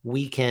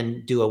 we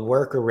can do a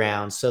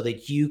workaround so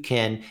that you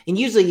can, and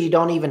usually you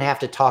don't even have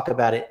to talk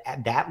about it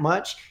that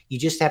much. You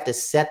just have to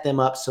set them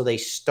up so they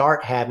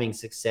start having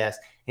success.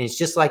 And it's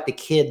just like the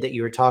kid that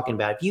you were talking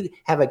about. If you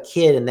have a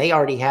kid and they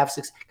already have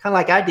success, kind of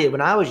like I did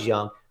when I was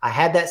young, I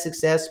had that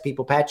success.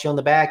 People pat you on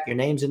the back, your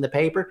name's in the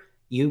paper.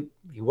 You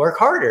work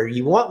harder.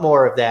 You want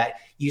more of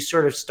that. You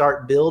sort of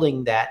start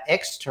building that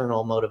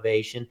external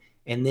motivation.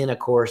 And then, of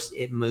course,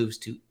 it moves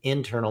to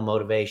internal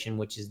motivation,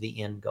 which is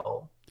the end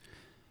goal.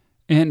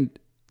 And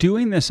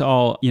doing this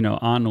all,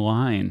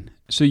 online.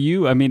 So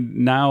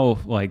now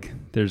like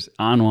there's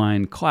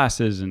online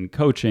classes and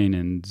coaching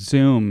and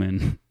Zoom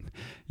and,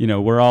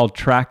 we're all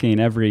tracking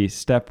every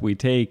step we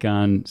take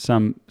on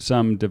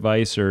some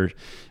device or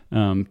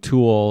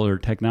tool or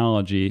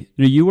technology.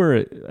 You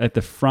were at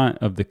the front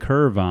of the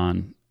curve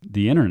on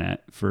the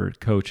internet for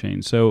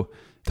coaching. So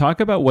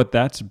talk about what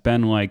that's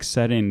been like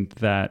setting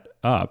that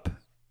up,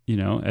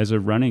 as a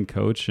running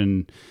coach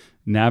and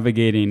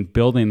navigating,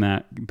 building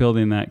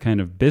that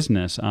kind of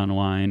business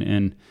online.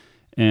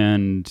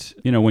 And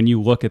when you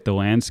look at the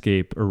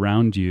landscape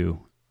around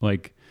you,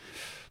 like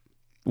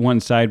one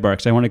sidebar,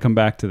 because I want to come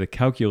back to the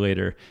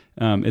calculator.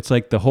 It's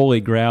like the holy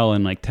grail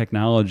in like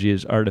technology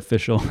is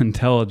artificial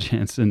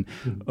intelligence and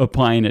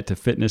applying it to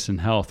fitness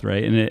and health,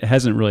 right? And it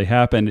hasn't really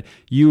happened.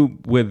 You,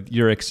 with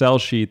your Excel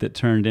sheet that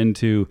turned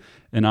into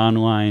an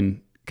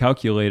online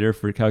calculator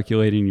for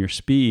calculating your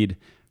speed,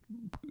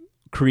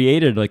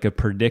 created like a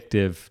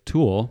predictive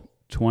tool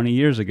 20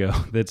 years ago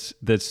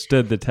that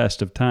stood the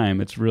test of time.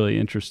 It's really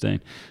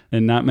interesting.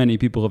 And not many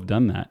people have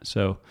done that.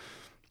 So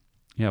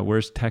yeah,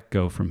 where's tech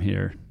go from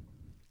here?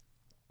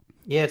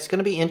 Yeah, it's going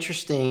to be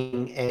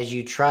interesting as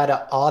you try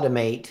to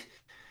automate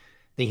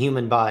the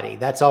human body.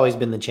 That's always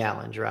been the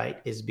challenge, right?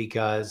 Is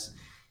because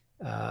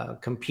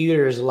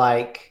computers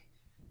like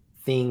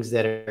things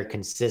that are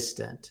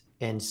consistent.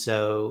 And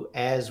so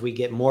as we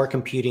get more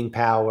computing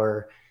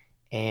power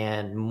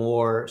and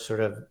more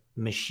sort of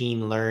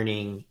machine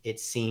learning,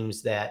 it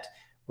seems that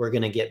we're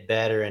going to get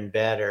better and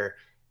better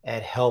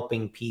at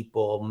helping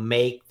people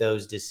make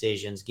those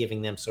decisions,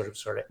 giving them sort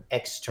of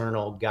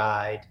external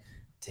guide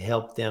to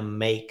help them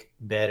make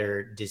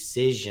better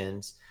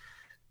decisions.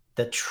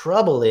 The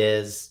trouble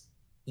is,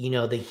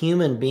 the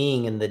human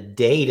being and the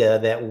data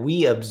that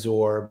we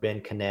absorb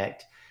and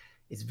connect,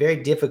 it's very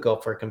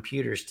difficult for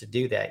computers to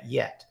do that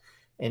yet.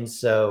 And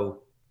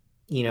so,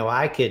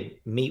 I could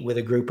meet with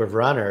a group of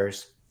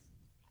runners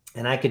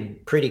and I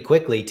could pretty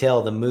quickly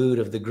tell the mood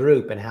of the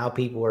group and how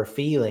people are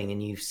feeling.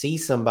 And you see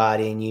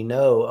somebody and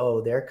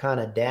oh, they're kind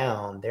of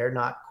down. They're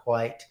not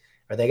quite,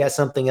 or they got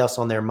something else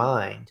on their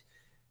mind.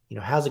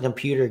 How's a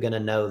computer going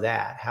to know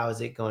that? How is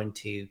it going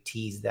to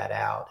tease that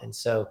out? And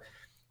so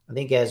I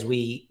think as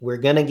we're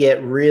going to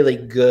get really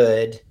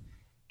good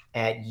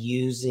at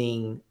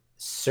using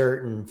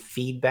certain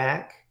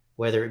feedback,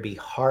 whether it be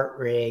heart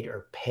rate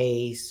or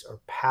pace or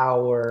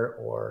power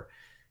or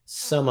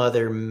some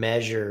other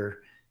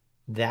measure,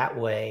 that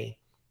way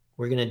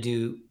we're going to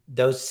do,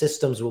 those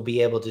systems will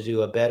be able to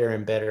do a better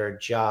and better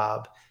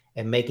job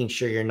at making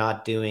sure you're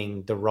not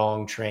doing the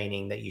wrong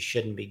training that you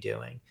shouldn't be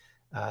doing.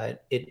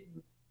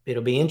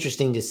 It'll be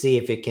interesting to see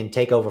if it can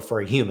take over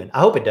for a human.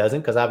 I hope it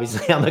doesn't, because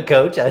obviously I'm a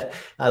coach.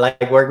 I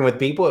like working with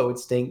people. It would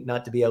stink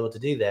not to be able to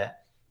do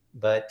that.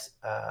 But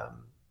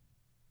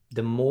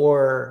the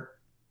more,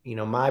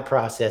 my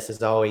process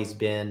has always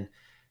been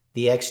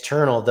the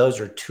external, those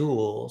are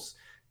tools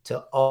to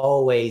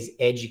always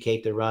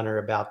educate the runner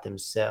about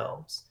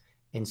themselves.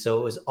 And so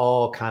it was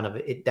all kind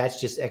of, that's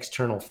just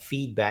external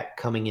feedback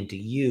coming into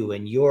you,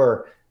 and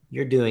you're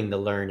doing the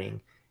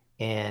learning,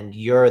 and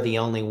you're the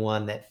only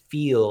one that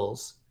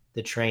feels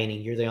the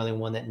training. You're the only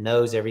one that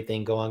knows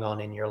everything going on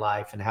in your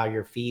life and how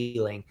you're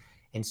feeling.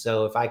 And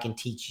so if I can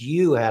teach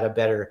you how to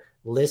better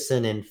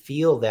listen and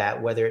feel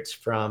that, whether it's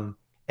from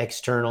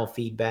external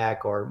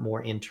feedback or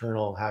more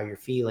internal, how you're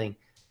feeling,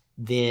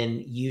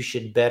 then you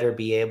should better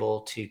be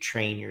able to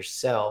train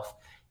yourself,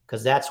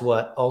 because that's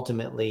what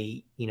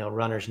ultimately,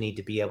 runners need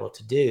to be able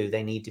to do.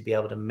 They need to be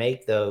able to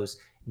make those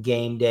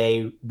game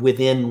day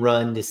within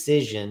run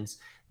decisions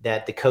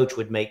that the coach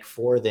would make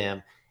for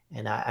them.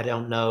 And I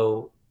don't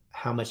know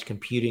how much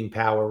computing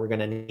power we're going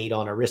to need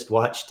on a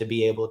wristwatch to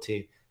be able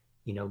to,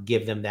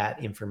 give them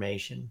that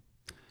information.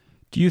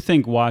 Do you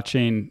think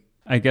watching,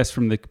 I guess,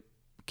 from the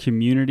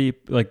community,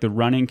 like the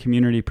running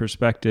community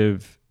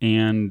perspective,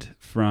 and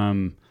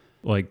from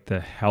like the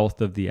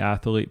health of the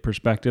athlete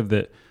perspective,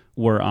 that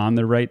we're on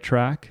the right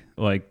track?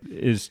 Like,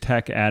 is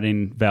tech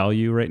adding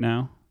value right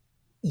now?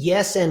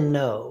 Yes and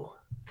no.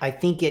 I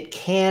think it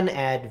can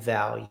add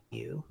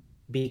value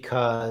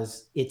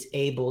because it's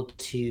able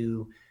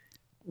to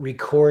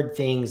record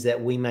things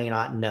that we may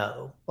not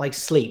know, like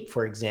sleep,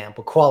 for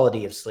example,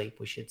 quality of sleep,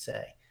 we should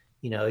say.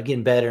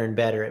 Getting better and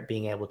better at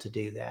being able to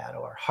do that.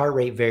 Or heart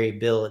rate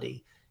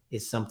variability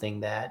is something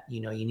that,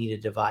 you need a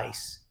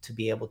device to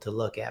be able to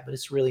look at, but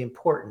it's really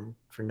important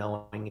for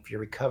knowing if you're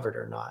recovered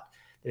or not.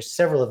 There's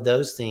several of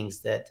those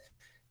things that,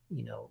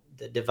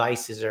 the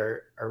devices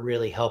are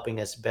really helping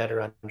us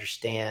better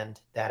understand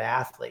that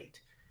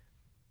athlete.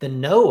 The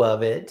no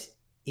of it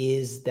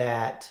is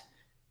that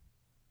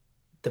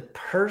the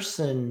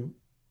person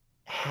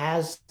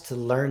has to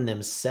learn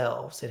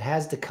themselves. It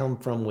has to come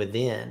from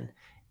within.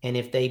 And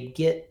if they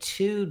get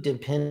too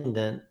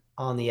dependent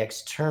on the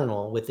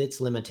external with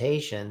its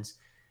limitations,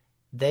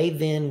 they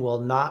then will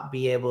not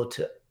be able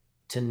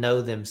to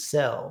know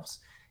themselves.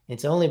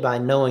 It's only by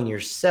knowing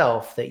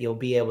yourself that you'll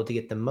be able to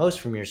get the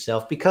most from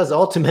yourself, because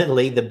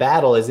ultimately the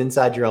battle is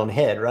inside your own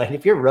head, right?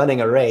 If you're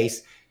running a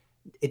race,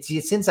 it's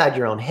inside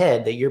your own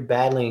head that you're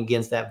battling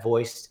against that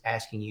voice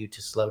asking you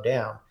to slow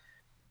down.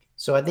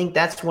 So I think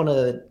that's one of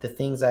the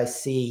things I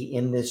see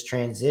in this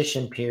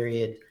transition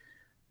period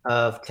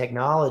of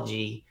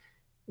technology,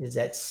 is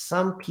that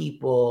some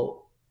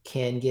people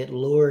can get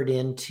lured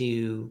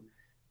into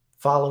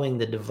following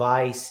the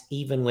device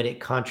even when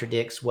it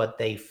contradicts what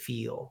they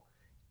feel,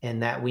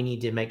 and that we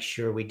need to make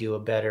sure we do a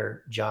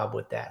better job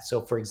with that.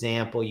 So for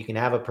example, you can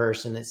have a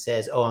person that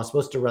says, oh, I'm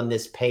supposed to run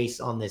this pace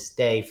on this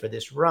day for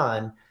this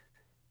run,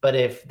 but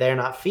if they're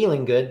not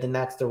feeling good, then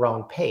that's the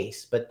wrong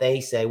pace. But they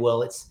say,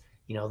 well, it's,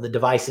 the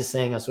device is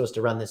saying I'm supposed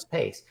to run this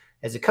pace.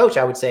 As a coach,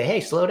 I would say, hey,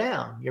 slow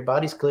down. Your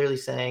body's clearly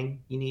saying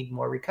you need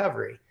more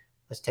recovery.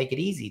 Let's take it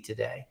easy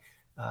today.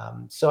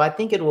 So I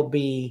think it will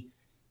be,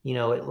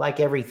 like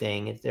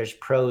everything, there's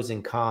pros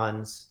and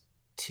cons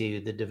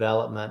to the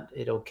development.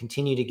 It'll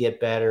continue to get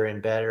better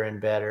and better and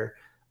better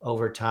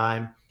over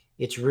time.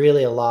 It's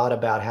really a lot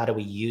about how do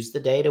we use the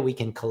data. We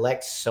can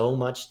collect so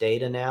much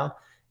data now.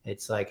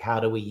 It's like, how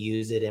do we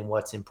use it and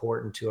what's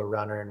important to a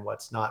runner and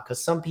what's not?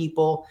 Because some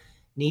people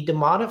need to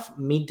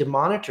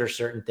monitor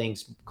certain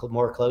things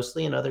more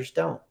closely and others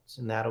don't.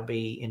 And that'll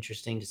be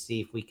interesting to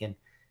see if we can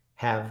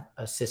have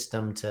a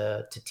system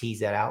to tease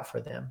that out for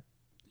them.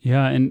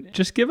 Yeah, and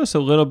just give us a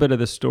little bit of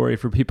the story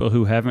for people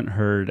who haven't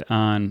heard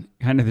on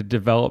kind of the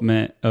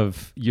development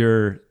of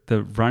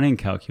the running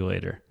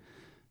calculator.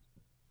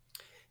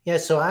 Yeah,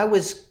 so I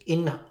was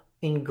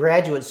in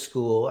graduate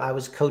school, I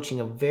was coaching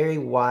a very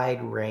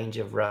wide range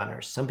of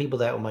runners. Some people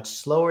that were much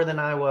slower than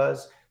I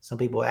was, some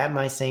people at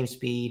my same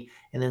speed,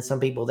 and then some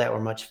people that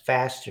were much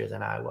faster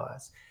than I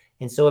was.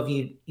 And so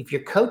if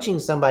you're coaching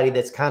somebody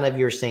that's kind of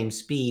your same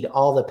speed,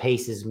 all the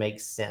paces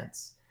make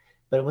sense.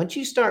 But once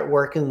you start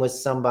working with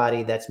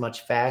somebody that's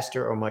much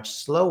faster or much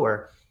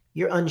slower,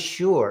 you're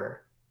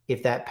unsure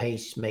if that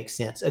pace makes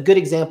sense. A good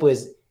example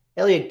is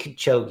Eliud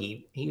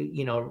Kipchoge.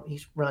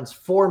 He runs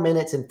 4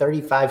 minutes and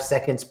 35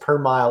 seconds per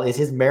mile is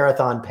his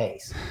marathon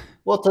pace.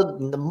 Well, to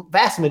the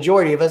vast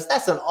majority of us,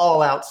 that's an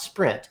all-out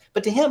sprint.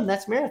 But to him,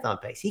 that's marathon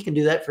pace. He can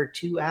do that for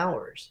 2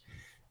 hours.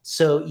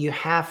 So you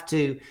have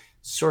to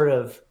sort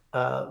of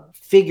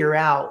figure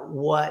out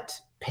what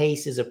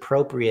pace is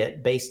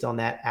appropriate based on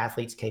that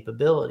athlete's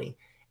capability.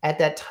 At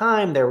that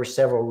time, there were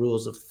several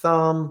rules of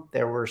thumb.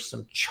 There were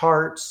some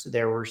charts.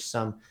 There were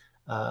some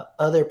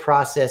other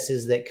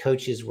processes that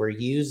coaches were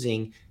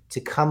using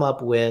to come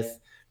up with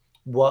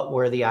what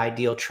were the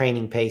ideal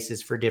training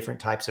paces for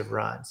different types of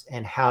runs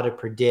and how to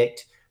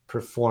predict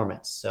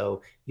performance.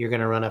 So you're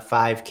going to run a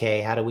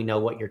 5K. How do we know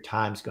what your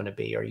time's going to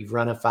be? Or you've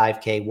run a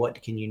 5K.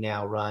 What can you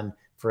now run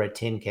for a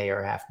 10K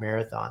or a half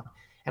marathon?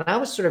 And I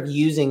was sort of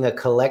using a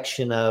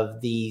collection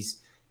of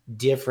these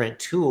different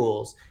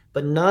tools,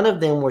 but none of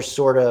them were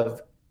sort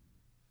of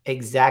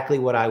exactly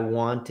what I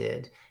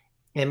wanted.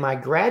 And my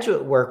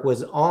graduate work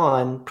was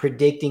on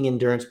predicting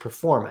endurance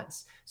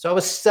performance. So I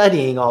was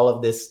studying all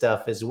of this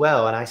stuff as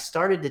well. And I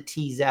started to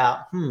tease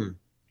out,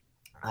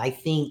 I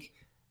think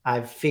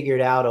I've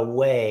figured out a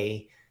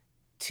way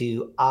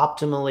to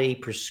optimally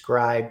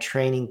prescribe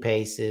training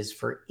paces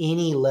for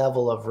any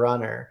level of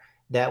runner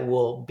that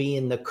will be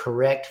in the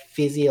correct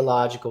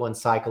physiological and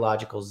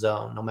psychological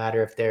zone, no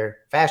matter if they're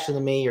faster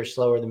than me or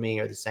slower than me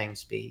or the same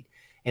speed.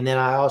 And then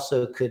I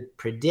also could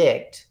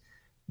predict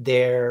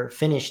their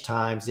finish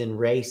times in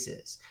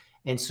races.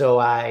 And so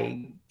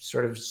I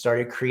sort of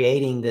started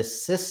creating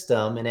this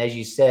system. And as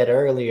you said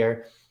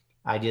earlier,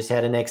 I just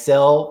had an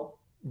Excel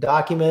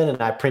document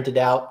and I printed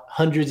out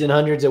hundreds and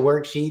hundreds of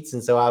worksheets.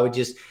 And so I would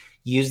just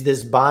use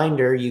this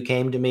binder. You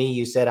came to me,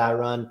 you said, I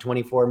run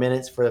 24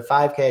 minutes for the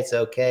 5K. It's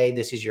okay.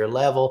 This is your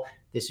level.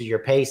 This is your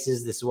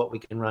paces. This is what we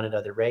can run at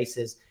other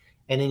races.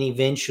 And then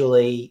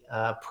eventually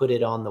put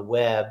it on the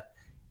web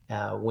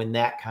when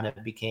that kind of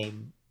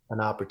became an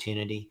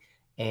opportunity.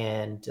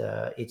 And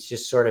it's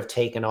just sort of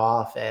taken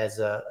off as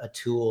a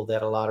tool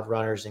that a lot of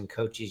runners and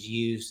coaches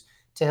use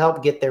to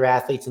help get their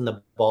athletes in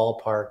the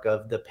ballpark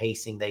of the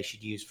pacing they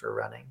should use for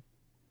running.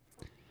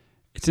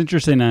 It's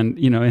interesting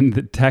in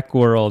the tech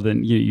world,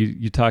 and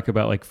you talk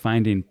about like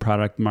finding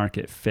product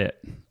market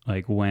fit,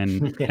 like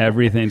when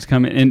everything's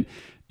coming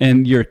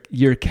and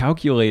your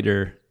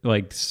calculator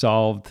like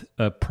solved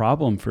a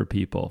problem for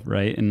people,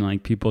 right? And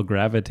like people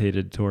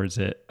gravitated towards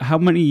it. How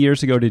many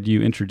years ago did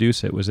you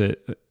introduce it? Was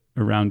it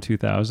around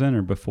 2000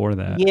 or before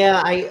that?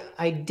 Yeah,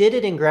 I did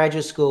it in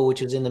graduate school, which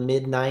was in the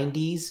mid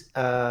 90s,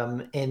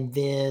 and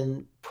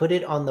then put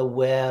it on the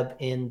web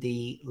in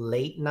the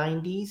late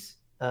 90s,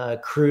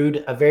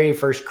 a very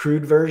first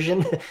crude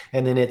version.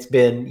 And then it's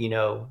been,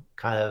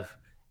 kind of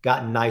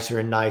gotten nicer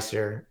and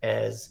nicer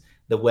as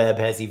the web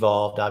has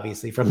evolved,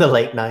 obviously, from the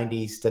late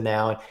 90s to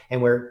now. And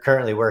we're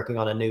currently working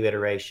on a new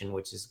iteration,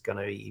 which is going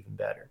to be even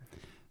better.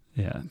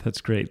 Yeah,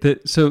 that's great.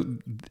 So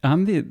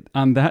on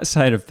that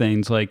side of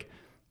things, like,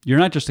 you're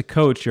not just a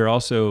coach, you're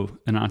also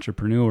an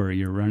entrepreneur.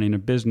 You're running a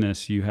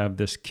business. You have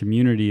this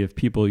community of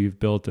people you've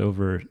built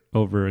over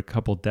a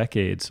couple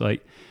decades.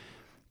 Like,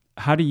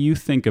 how do you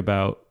think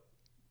about,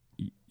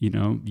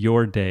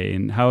 your day,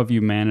 and how have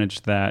you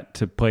managed that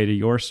to play to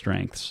your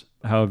strengths?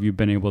 How have you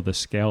been able to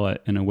scale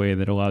it in a way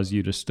that allows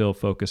you to still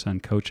focus on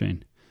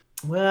coaching?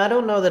 Well, I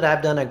don't know that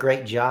I've done a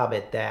great job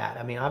at that.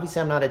 I mean,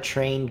 obviously, I'm not a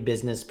trained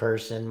business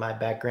person. My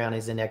background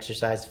is in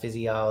exercise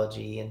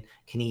physiology and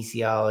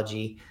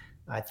kinesiology.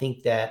 I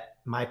think that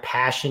my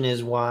passion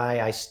is why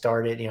I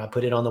started, I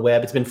put it on the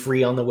web. It's been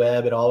free on the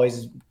web.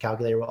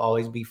 Calculator will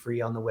always be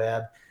free on the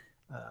web.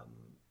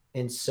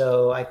 And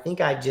so I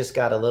think I just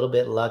got a little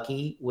bit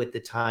lucky with the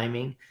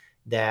timing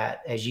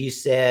that, as you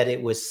said,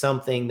 it was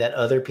something that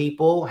other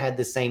people had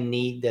the same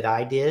need that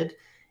I did.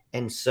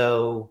 And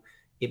so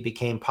it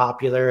became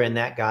popular and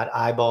that got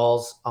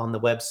eyeballs on the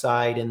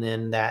website. And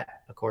then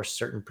that, of course,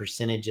 certain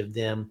percentage of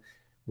them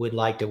would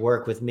like to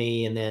work with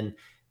me. And then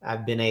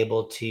I've been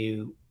able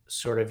to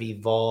sort of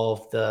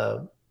evolve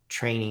the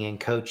training and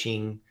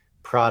coaching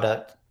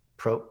product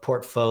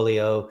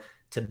portfolio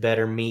to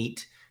better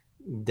meet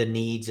the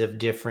needs of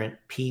different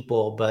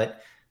people.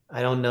 But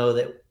I don't know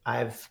that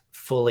I've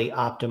fully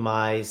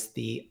optimized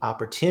the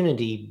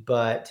opportunity.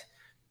 But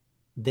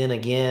then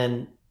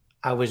again,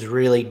 I was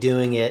really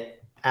doing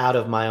it out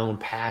of my own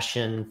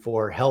passion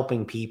for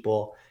helping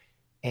people.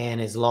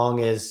 And as long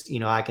as,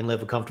 I can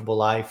live a comfortable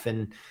life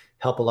and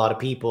help a lot of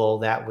people,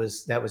 that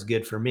was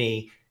good for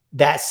me.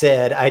 That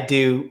said, I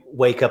do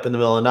wake up in the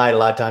middle of the night a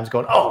lot of times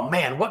going, oh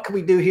man, what can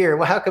we do here?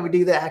 Well, how can we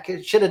do that?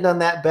 I should have done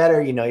that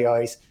better. You're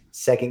always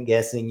second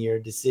guessing your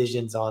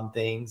decisions on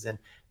things. And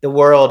the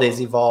world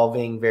is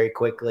evolving very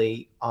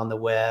quickly on the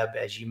web.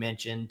 As you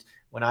mentioned,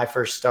 when I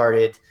first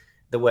started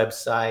the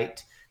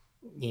website,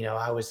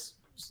 there's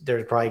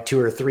probably 2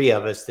 or 3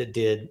 of us that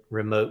did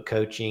remote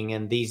coaching.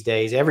 And these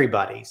days,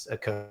 everybody's a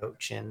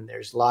coach. And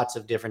there's lots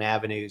of different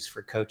avenues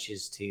for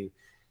coaches to,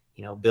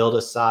 build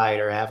a site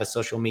or have a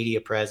social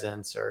media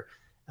presence or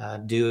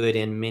do it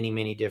in many,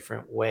 many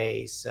different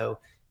ways. So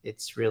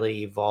it's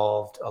really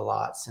evolved a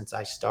lot since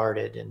I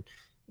started. And,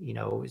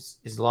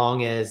 as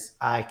long as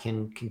I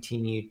can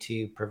continue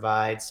to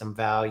provide some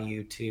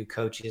value to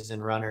coaches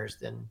and runners,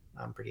 then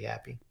I'm pretty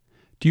happy.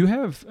 Do you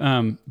have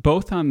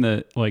both on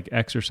the like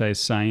exercise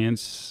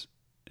science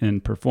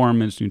and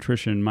performance,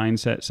 nutrition,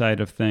 mindset side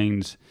of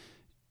things,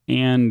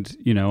 and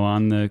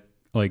on the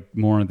like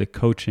more of the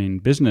coaching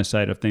business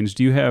side of things?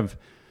 Do you have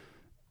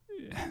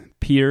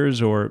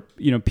peers or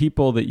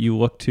people that you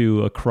look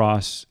to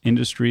across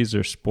industries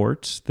or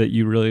sports that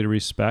you really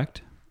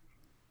respect?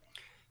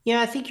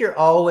 Yeah, I think you're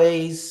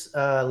always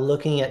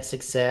looking at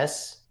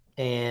success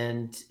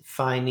and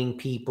finding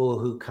people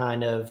who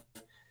kind of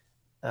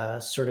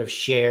sort of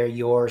share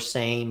your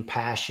same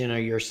passion or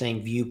your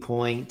same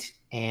viewpoint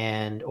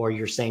or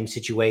your same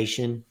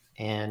situation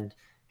and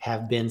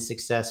have been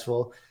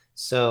successful.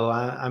 So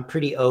I'm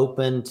pretty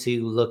open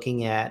to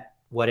looking at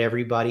what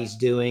everybody's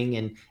doing.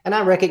 And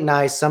I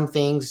recognize some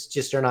things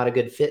just are not a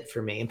good fit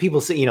for me. And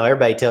people say,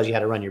 everybody tells you how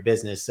to run your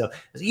business. So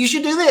you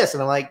should do this.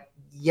 And I'm like,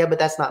 yeah, but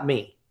that's not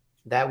me.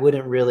 That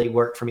wouldn't really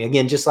work for me.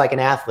 Again, just like an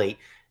athlete,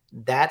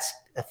 that's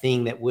a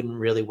thing that wouldn't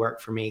really work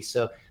for me.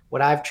 So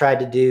what I've tried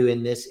to do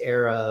in this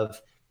era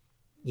of,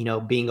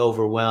 being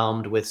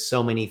overwhelmed with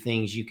so many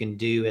things you can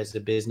do as a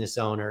business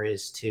owner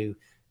is to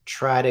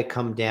try to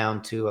come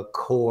down to a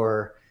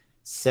core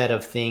set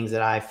of things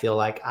that I feel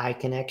like I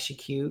can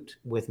execute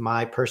with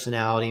my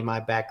personality, my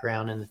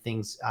background, and the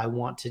things I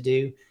want to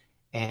do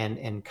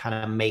and kind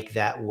of make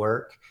that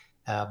work.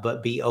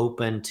 but be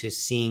open to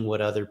seeing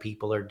what other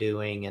people are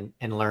doing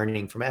and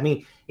learning from it. I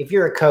mean, if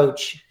you're a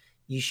coach,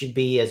 you should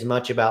be as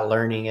much about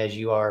learning as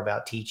you are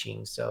about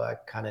teaching. So I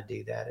kind of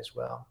do that as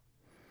well.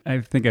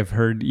 I think I've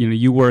heard,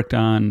 you worked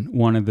on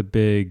one of the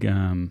big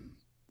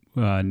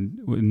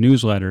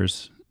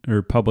newsletters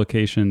or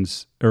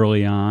publications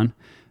early on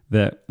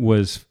that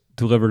was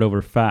delivered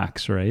over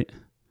fax, right?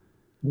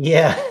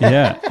 Yeah.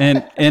 Yeah.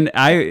 And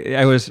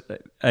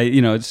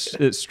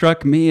it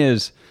struck me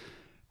as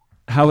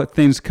how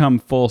things come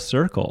full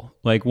circle.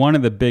 Like one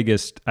of the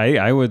biggest,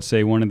 I would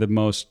say one of the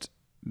most,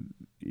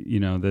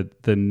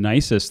 the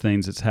nicest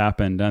things that's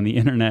happened on the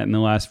internet in the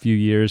last few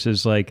years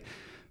is like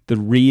the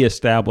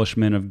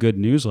reestablishment of good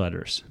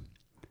newsletters.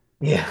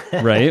 Yeah.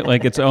 Right?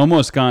 Like it's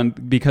almost gone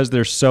because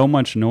there's so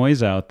much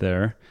noise out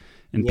there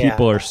and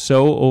people are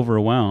so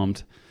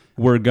overwhelmed.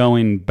 We're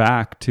going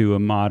back to a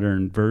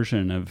modern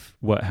version of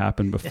what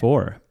happened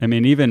before. I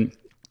mean, even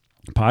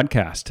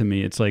podcast to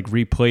me, it's like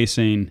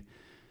replacing,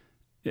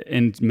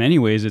 in many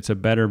ways, it's a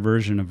better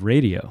version of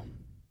radio.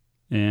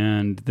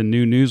 And the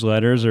new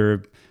newsletters are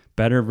a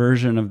better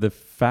version of the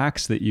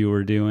facts that you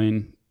were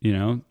doing,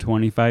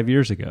 25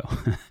 years ago.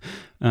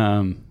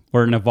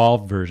 Or an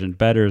evolved version.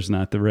 Better is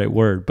not the right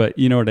word, but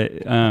you know what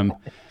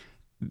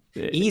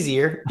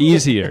Easier.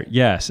 Easier.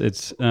 Yes.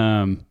 It's,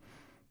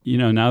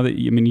 now that,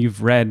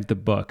 you've read the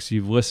books,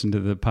 you've listened to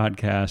the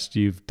podcast,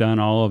 you've done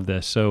all of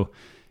this. So,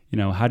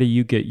 how do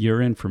you get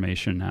your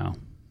information now?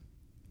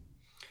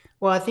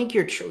 Well, I think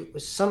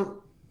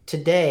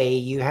today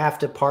you have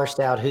to parse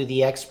out who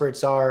the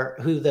experts are,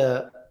 who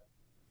the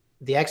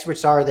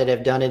experts are that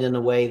have done it in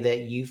a way that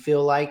you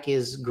feel like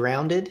is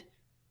grounded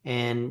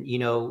and,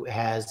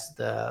 has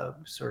the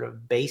sort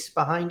of base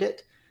behind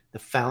it,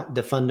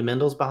 the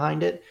fundamentals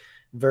behind it,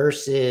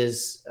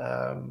 versus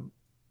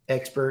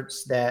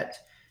experts that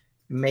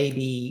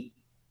maybe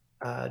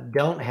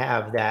don't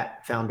have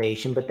that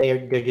foundation, but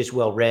they're just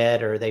well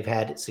read or they've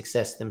had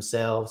success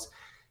themselves.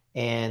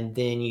 And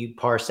then you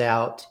parse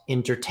out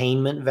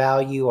entertainment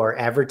value or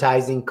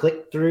advertising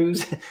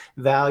click-throughs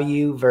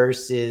value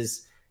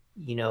versus,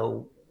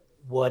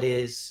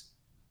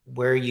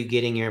 where are you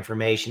getting your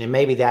information? And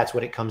maybe that's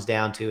what it comes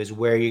down to, is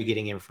where you're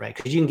getting information,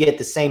 because you can get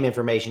the same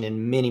information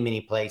in many, many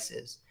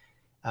places.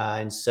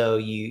 And so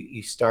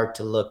you start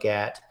to look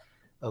at,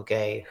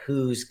 okay,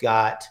 who's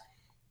got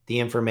the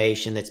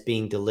information that's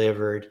being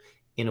delivered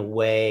in a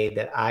way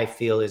that I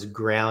feel is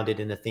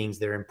grounded in the things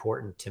that are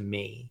important to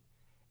me.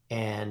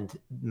 And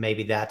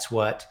maybe that's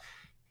what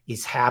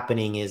is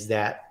happening, is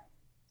that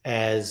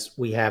as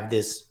we have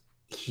this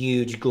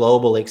huge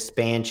global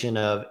expansion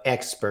of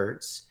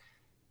experts,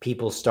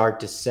 people start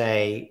to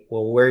say,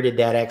 well, where did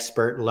that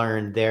expert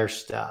learn their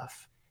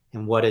stuff?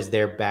 And what is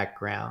their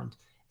background?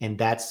 And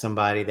that's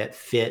somebody that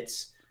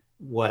fits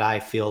what I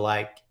feel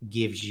like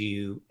gives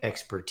you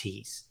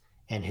expertise,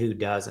 and who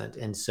doesn't.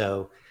 And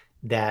so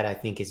that, I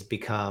think, has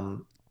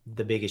become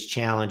the biggest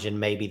challenge. And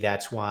maybe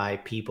that's why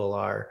people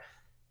are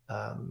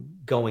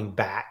going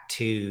back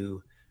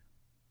to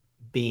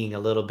being a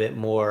little bit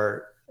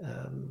more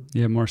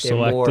more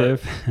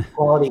selective, more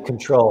quality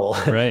control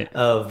right,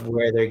 of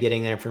where they're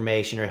getting their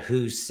information, or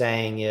who's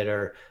saying it,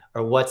 or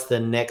what's the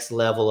next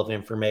level of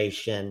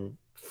information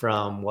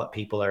from what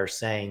people are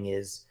saying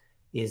is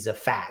a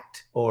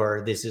fact,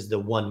 or this is the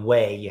one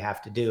way you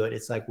have to do it.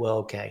 It's like, well,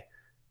 okay,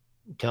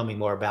 tell me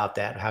more about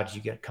that. How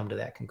did you come to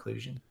that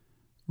conclusion?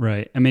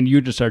 Right. I mean,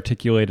 you just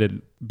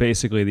articulated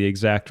basically the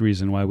exact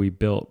reason why we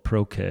built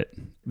ProKit.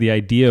 The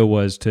idea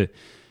was to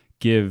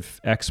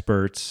give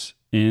experts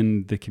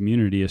in the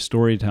community a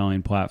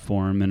storytelling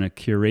platform and a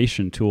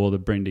curation tool to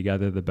bring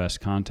together the best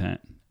content.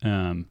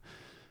 But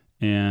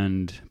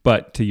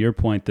to your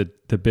point,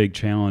 the big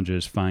challenge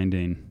is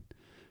finding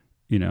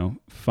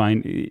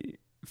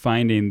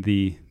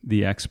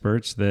the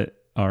experts that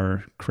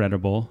are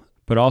credible,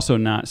 but also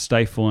not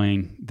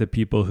stifling the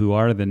people who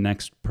are the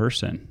next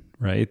person,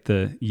 right?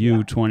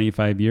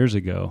 25 years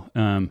ago.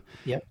 I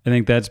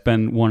think that's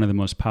been one of the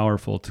most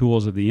powerful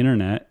tools of the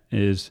internet,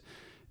 is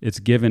it's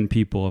given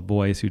people a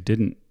voice who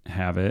didn't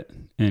have it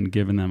and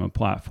given them a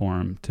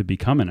platform to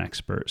become an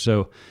expert.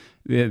 So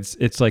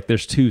it's like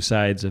there's two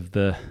sides of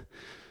the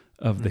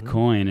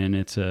coin, and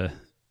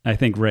I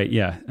think, right.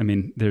 Yeah. I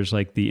mean, there's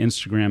like the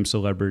Instagram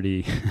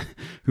celebrity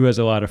who has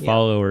a lot of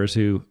followers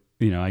who,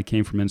 I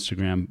came from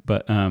Instagram,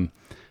 but,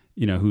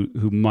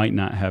 who might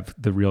not have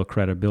the real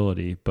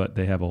credibility, but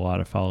they have a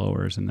lot of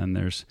followers. And then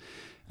there's,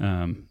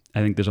 I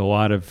think there's a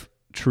lot of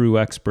true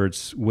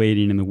experts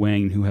waiting in the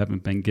wing who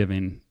haven't been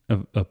given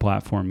a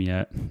platform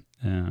yet.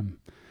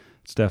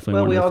 It's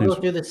definitely we all things.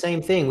 go through the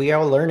same thing. We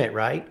all learn it,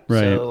 right?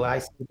 So I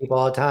see people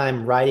all the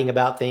time writing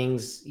about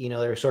things,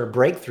 they're sort of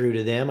breakthrough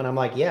to them. And I'm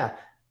like, yeah,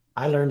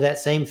 I learned that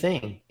same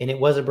thing, and it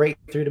was a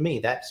breakthrough to me.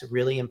 That's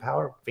really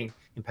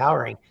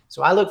empowering.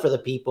 So I look for the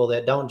people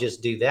that don't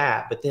just do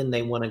that, but then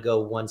they want to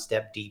go one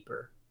step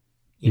deeper.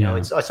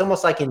 It's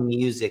almost like in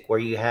music, where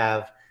you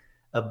have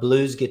a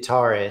blues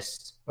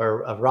guitarist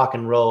or a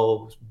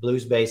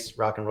blues-based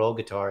rock and roll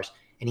guitarist,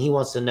 and he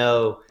wants to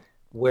know,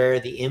 where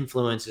the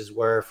influences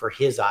were for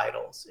his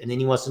idols. And then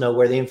he wants to know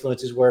where the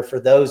influences were for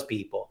those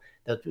people,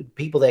 the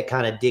people that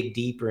kind of dig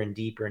deeper and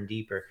deeper and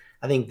deeper.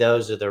 I think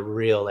those are the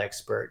real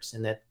experts,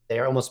 and that they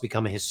almost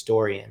become a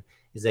historian,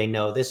 is they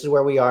know this is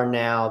where we are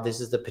now,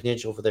 this is the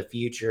potential for the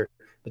future,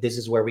 but this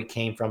is where we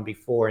came from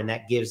before. And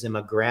that gives them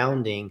a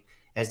grounding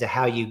as to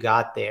how you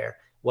got there,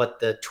 what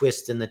the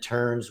twists and the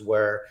turns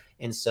were.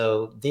 And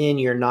so then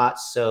you're not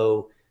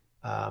so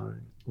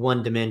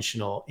one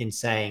dimensional in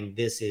saying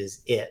this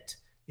is it.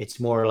 It's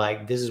more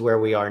like, this is where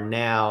we are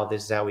now,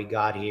 this is how we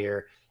got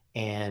here,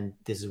 and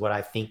this is what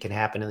I think can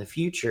happen in the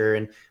future.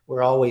 And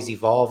we're always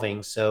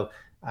evolving. So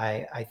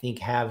I think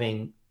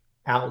having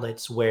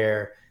outlets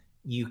where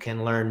you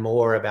can learn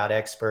more about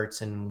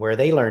experts and where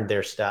they learned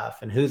their stuff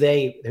and who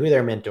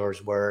their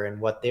mentors were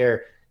and what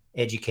their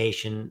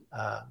education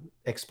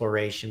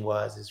exploration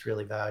was is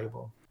really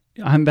valuable.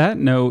 On that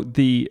note,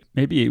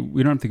 maybe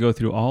we don't have to go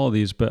through all of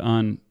these, but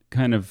on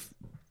kind of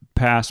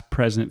past,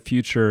 present,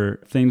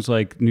 future, things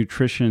like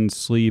nutrition,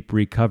 sleep,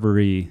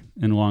 recovery,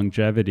 and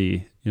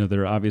longevity,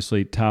 they're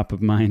obviously top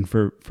of mind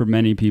for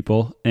many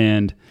people.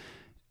 And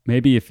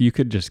maybe if you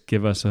could just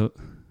give us a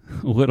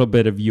little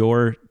bit of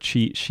your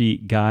cheat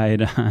sheet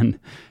guide on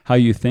how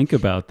you think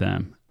about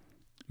them.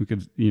 We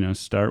could,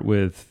 start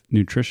with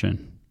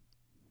nutrition.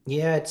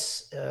 Yeah,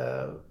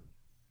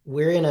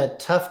 we're in a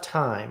tough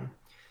time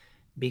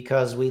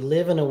because we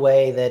live in a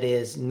way that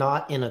is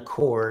not in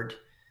accord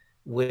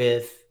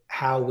with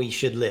how we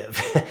should live.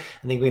 I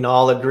think we can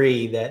all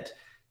agree that,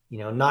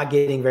 not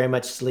getting very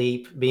much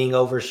sleep, being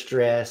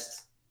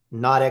overstressed,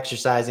 not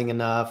exercising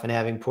enough, and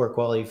having poor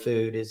quality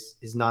food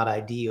is not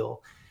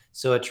ideal.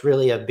 So it's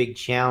really a big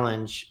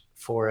challenge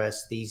for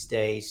us these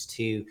days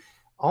to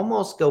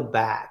almost go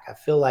back. I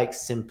feel like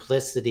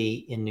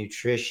simplicity in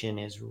nutrition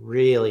is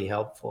really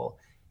helpful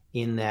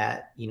in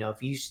that,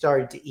 if you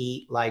started to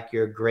eat like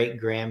your great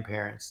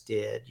grandparents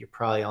did, you're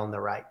probably on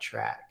the right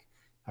track.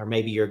 Or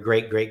maybe your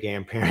great great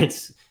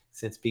grandparents,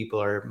 since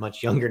people are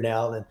much younger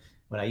now than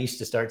when I used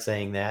to start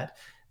saying that.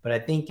 But I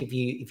think if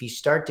you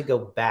start to go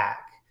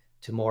back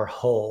to more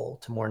whole,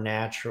 to more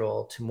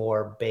natural, to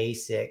more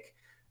basic,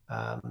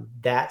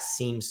 that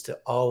seems to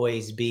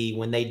always be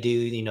when they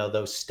do,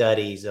 those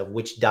studies of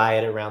which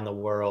diet around the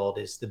world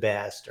is the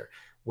best, or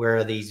where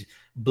are these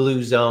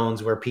blue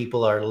zones where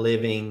people are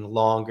living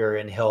longer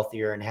and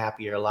healthier and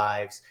happier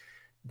lives.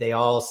 They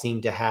all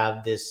seem to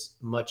have this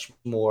much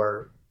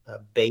more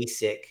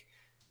basic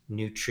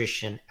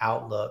nutrition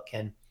outlook.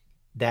 And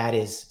that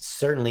is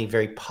certainly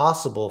very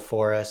possible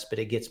for us, but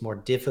it gets more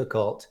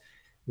difficult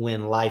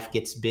when life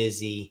gets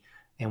busy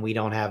and we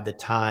don't have the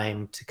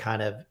time to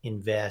kind of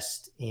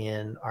invest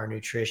in our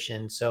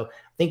nutrition. So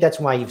I think that's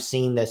why you've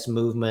seen this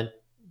movement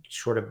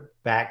sort of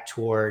back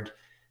toward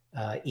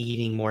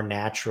eating more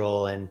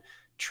natural and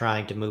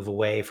trying to move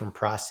away from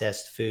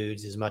processed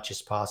foods as much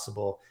as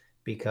possible,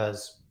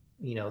 because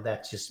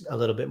that's just a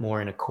little bit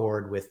more in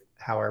accord with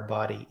how our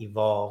body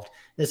evolved.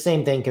 The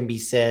same thing can be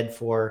said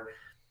for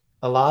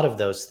a lot of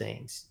those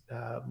things,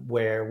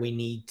 where we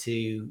need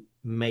to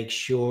make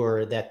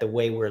sure that the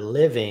way we're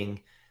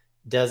living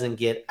doesn't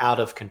get out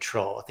of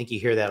control. I think you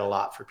hear that a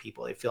lot for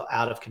people. They feel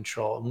out of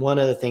control. And one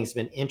of the things that's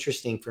been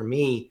interesting for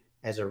me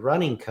as a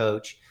running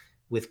coach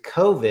with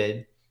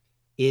COVID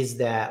is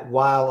that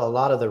while a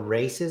lot of the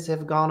races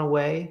have gone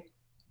away,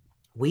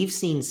 we've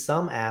seen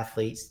some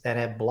athletes that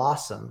have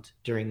blossomed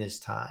during this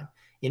time.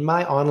 In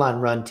my online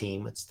run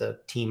team, it's the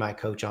team I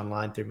coach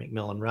online through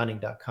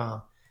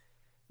McMillanRunning.com,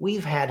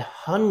 we've had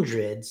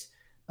hundreds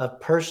of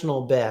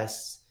personal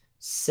bests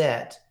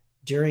set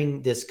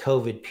during this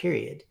COVID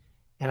period.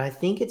 And I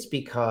think it's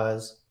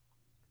because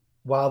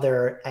while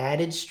there are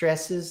added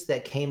stresses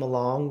that came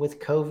along with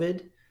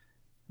COVID,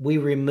 we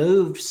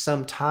removed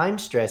some time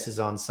stresses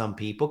on some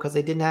people because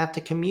they didn't have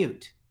to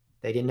commute.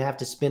 They didn't have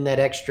to spend that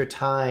extra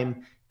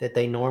time that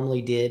they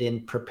normally did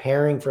in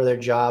preparing for their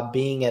job,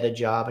 being at a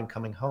job, and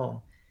coming home.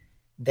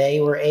 They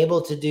were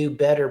able to do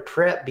better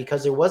prep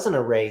because there wasn't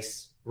a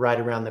race right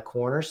around the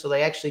corner. So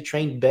they actually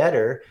trained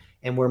better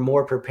and were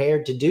more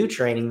prepared to do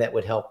training that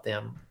would help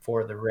them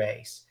for the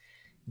race.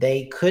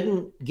 They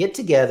couldn't get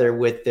together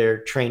with their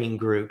training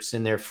groups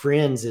and their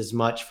friends as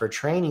much for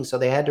training, so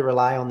they had to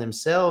rely on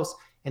themselves,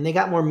 and they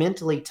got more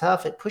mentally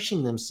tough at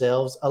pushing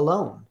themselves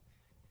alone.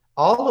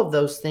 All of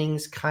those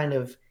things kind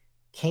of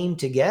came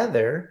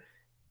together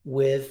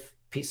with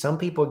some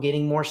people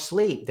getting more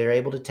sleep. They're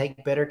able to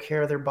take better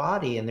care of their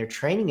body, and their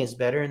training is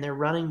better, and they're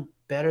running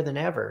better than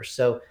ever.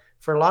 So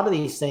for a lot of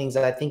these things,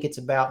 I think it's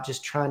about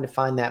just trying to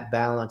find that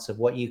balance of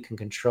what you can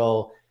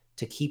control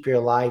to keep your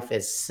life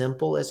as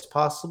simple as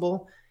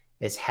possible,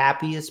 as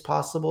happy as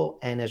possible,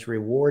 and as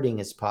rewarding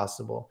as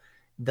possible.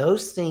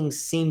 Those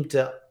things seem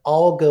to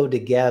all go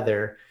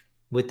together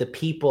with the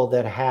people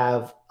that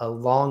have a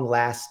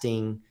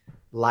long-lasting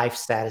life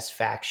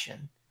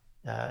satisfaction.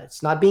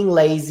 It's not being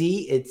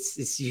lazy.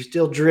 It's you're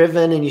still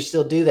driven and you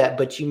still do that,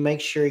 but you make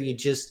sure you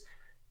just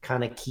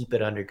kind of keep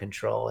it under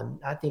control. And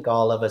I think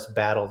all of us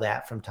battle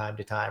that from time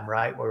to time,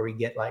 right? Where we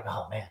get like,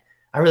 oh man,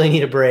 I really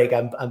need a break.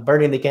 I'm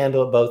burning the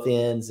candle at both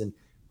ends, and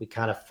we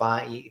kind of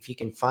find, if you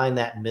can find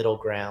that middle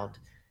ground,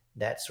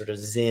 that sort of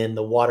zen,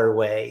 the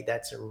waterway,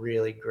 that's a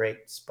really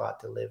great spot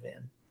to live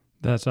in.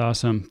 That's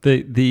awesome.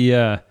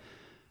 I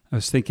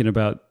was thinking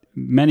about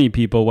many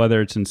people,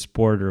 whether it's in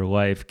sport or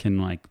life, can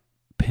like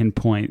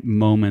pinpoint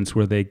moments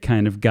where they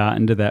kind of got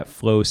into that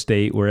flow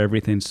state where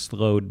everything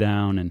slowed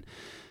down and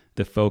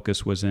the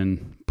focus was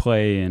in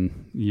play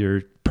and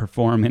you're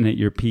performing at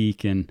your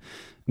peak. And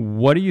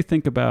what do you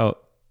think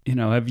about,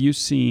 have you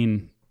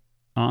seen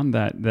on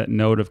that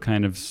note of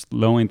kind of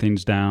slowing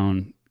things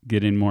down,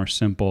 getting more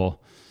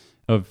simple,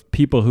 of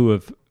people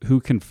who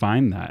can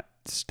find that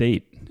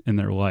state in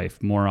their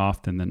life more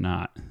often than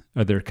not?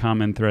 Are there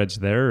common threads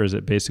there, or is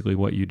it basically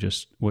what you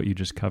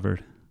just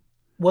covered?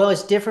 Well,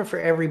 it's different for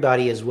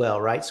everybody as well,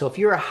 right? So if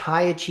you're a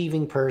high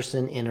achieving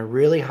person in a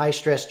really high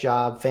stress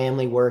job,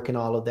 family, work, and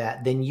all of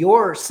that, then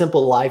your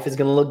simple life is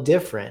going to look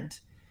different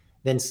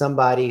than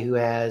somebody who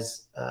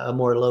has a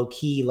more low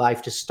key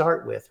life to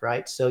start with,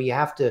 right? So you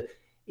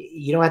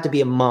don't have to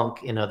be a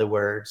monk, in other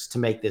words, to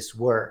make this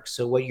work.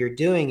 So what you're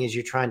doing is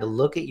you're trying to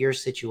look at your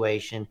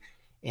situation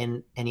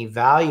and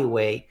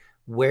evaluate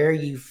where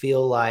you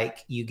feel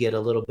like you get a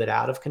little bit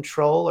out of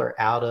control or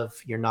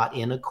you're not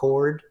in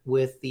accord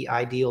with the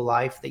ideal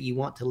life that you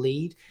want to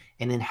lead.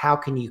 And then how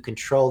can you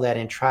control that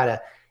and try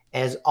to,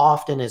 as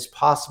often as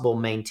possible,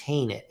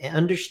 maintain it, and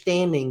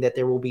understanding that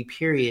there will be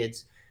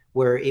periods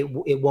where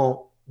it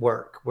won't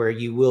work, where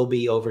you will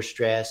be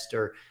overstressed,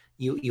 or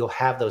you'll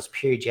have those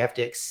periods. You have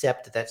to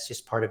accept that that's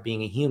just part of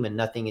being a human.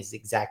 Nothing is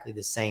exactly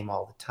the same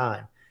all the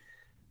time.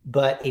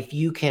 But if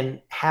you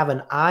can have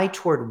an eye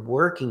toward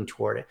working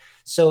toward it,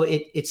 so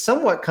it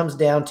somewhat comes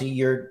down to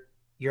your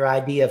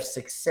idea of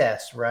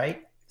success,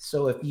 right?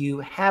 So if you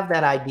have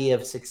that idea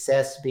of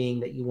success being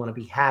that you want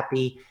to be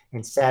happy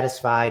and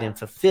satisfied and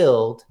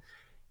fulfilled,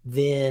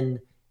 then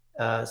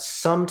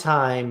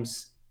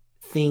sometimes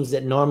things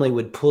that normally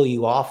would pull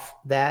you off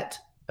that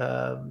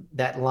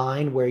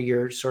line where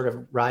you're sort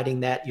of riding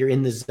that, you're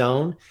in the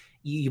zone,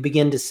 you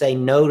begin to say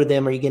no to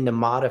them, or you begin to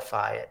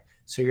modify it.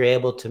 So you're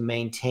able to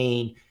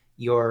maintain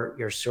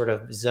your sort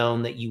of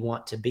zone that you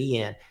want to be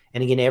in.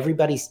 And again,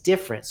 everybody's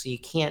different. So you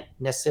can't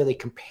necessarily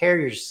compare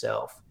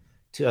yourself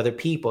to other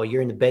people.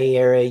 You're in the Bay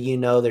Area,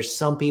 there's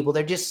some people,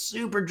 they're just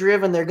super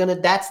driven.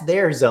 That's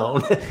their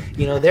zone.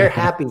 They're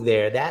happy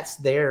there. That's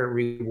their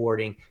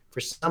rewarding.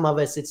 For some of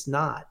us, it's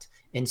not.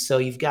 And so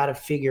you've got to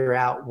figure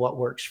out what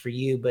works for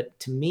you. But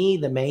to me,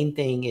 the main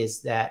thing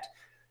is that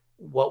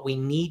what we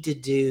need to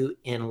do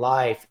in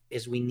life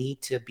is we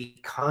need to be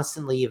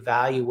constantly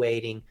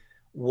evaluating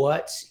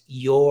what's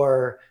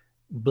your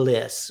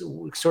bliss,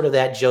 sort of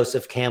that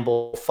Joseph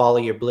Campbell follow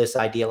your bliss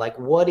idea. Like,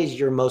 what is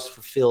your most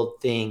fulfilled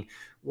thing?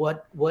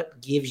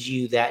 What gives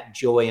you that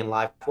joy in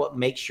life? What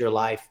makes your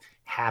life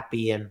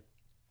happy? And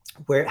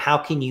how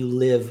can you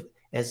live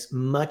as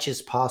much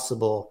as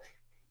possible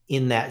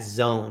in that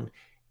zone?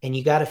 And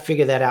you got to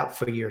figure that out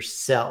for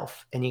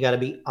yourself, and you got to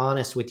be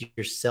honest with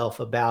yourself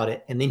about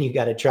it. And then you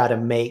got to try to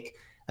make,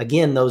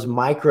 again, those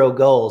micro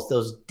goals,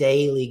 those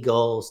daily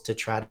goals to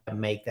try to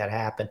make that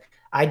happen.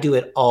 I do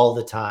it all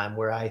the time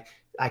where I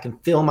can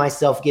feel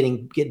myself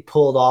getting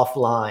pulled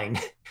offline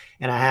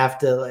and I have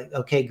to, like,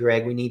 okay,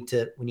 Greg, we need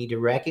to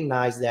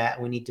recognize that.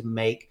 We need to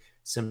make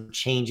some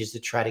changes to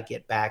try to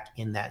get back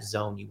in that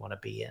zone you want to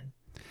be in.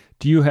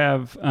 Do you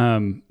have,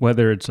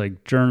 whether it's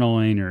like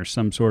journaling or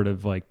some sort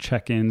of like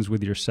check-ins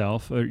with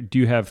yourself, or do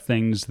you have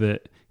things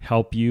that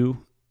help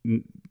you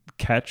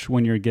catch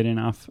when you're getting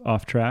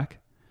off track?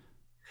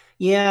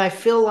 Yeah, I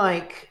feel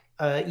like,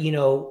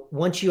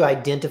 once you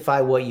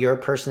identify what your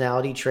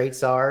personality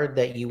traits are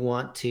that you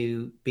want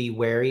to be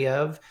wary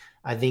of,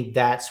 I think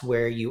that's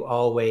where you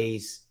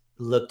always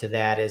look to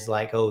that as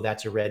like, oh,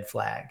 that's a red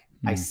flag.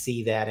 I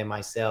see that in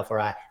myself, or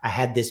I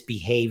had this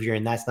behavior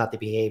and that's not the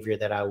behavior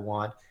that I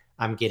want.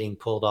 I'm getting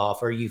pulled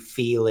off. Or you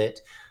feel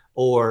it,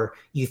 or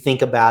you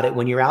think about it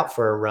when you're out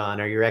for a run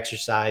or you're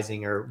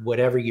exercising or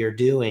whatever you're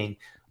doing,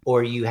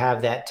 or you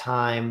have that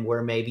time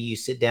where maybe you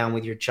sit down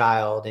with your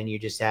child and you're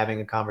just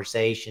having a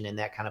conversation, and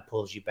that kind of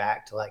pulls you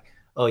back to like,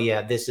 oh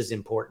yeah, this is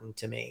important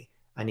to me.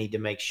 I need to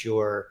make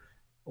sure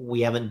we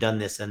haven't done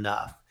this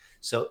enough.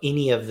 So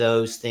any of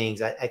those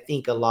things, I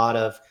think a lot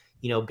of,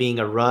 being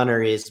a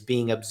runner is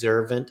being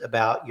observant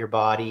about your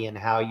body and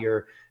how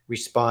you're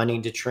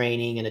responding to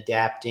training and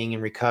adapting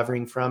and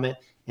recovering from it.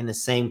 And the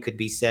same could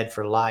be said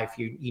for life.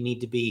 You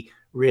need to be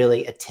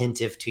really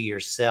attentive to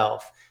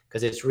yourself,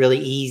 because it's really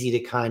easy to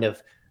kind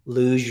of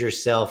lose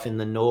yourself in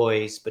the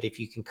noise. But if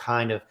you can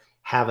kind of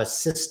have a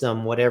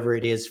system, whatever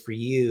it is for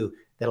you,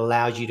 that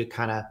allows you to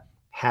kind of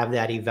have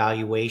that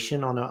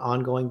evaluation on an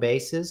ongoing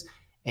basis,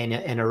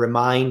 and a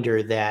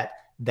reminder that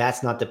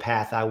that's not the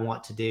path I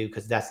want to do,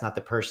 because that's not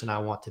the person I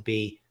want to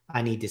be.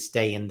 I need to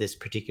stay in this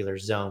particular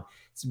zone.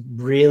 It's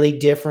really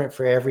different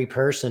for every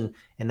person,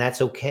 and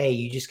that's okay.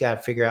 You just got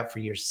to figure out for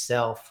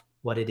yourself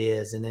what it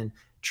is, and then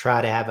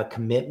try to have a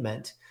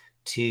commitment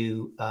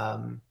to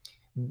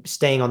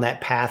staying on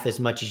that path as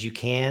much as you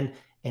can,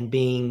 and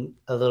being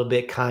a little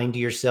bit kind to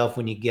yourself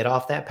when you get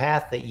off that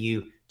path, that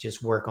you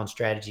just work on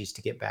strategies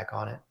to get back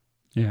on it.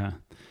 Yeah,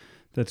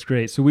 that's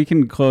great. So we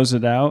can close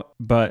it out,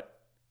 but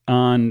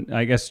on,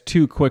 I guess,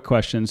 two quick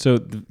questions. So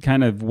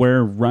kind of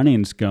where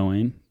running's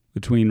going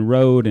between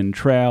road and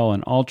trail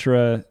and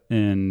ultra,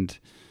 and,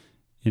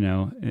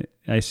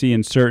 I see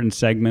in certain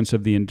segments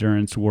of the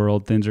endurance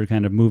world, things are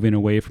kind of moving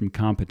away from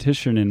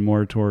competition and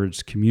more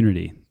towards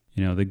community.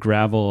 The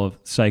gravel of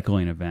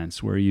cycling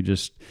events where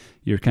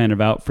you're kind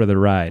of out for the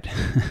ride.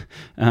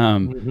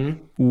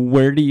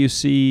 Where do you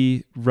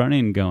see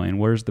running going?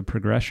 Where's the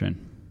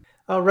progression?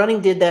 Running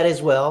did that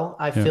as well.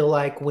 I feel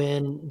like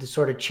when the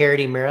sort of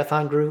charity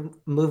marathon group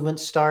movement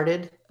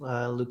started,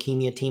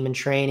 Leukemia Team in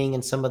Training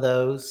and some of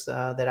those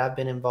that I've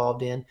been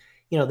involved in,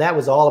 that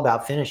was all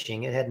about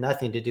finishing. It had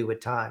nothing to do with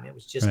time. It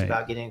was just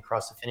about getting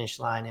across the finish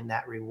line and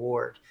that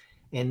reward.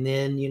 And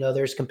then,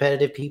 there's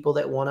competitive people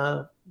that want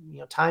to,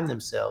 time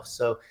themselves.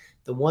 So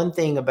the one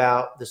thing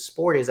about the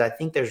sport is I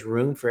think there's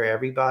room for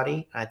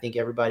everybody. I think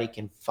everybody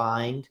can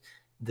find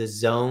the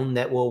zone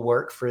that will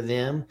work for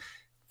them.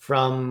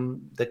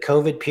 From the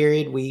COVID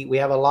period, we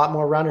have a lot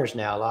more runners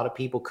now. A lot of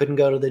people couldn't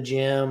go to the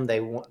gym. They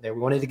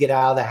wanted to get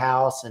out of the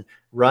house, and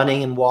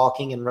running and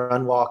walking and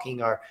run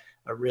walking are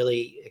a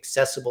really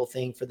accessible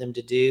thing for them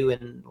to do.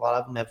 And a lot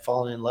of them have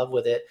fallen in love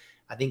with it.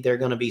 I think they're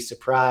going to be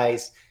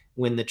surprised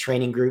when the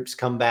training groups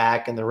come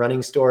back and the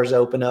running stores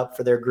open up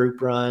for their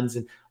group runs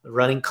and the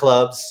running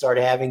clubs start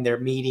having their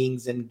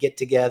meetings and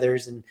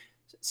get-togethers and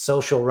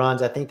social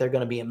runs. I think they're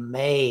going to be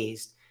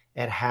amazed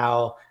at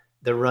how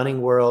the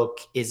running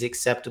world is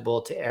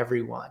acceptable to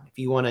everyone. If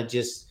you want to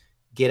just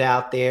get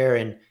out there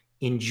and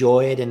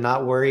enjoy it and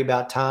not worry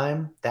about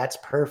time, that's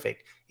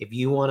perfect. If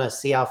you want to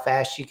see how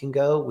fast you can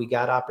go, we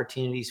got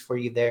opportunities for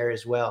you there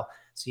as well.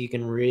 So you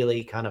can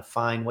really kind of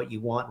find what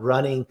you want.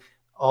 Running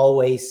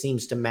always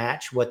seems to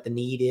match what the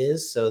need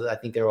is. So I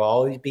think there will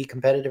always be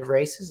competitive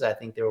races. I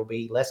think there will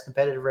be less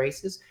competitive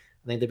races.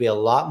 I think there'll be a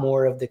lot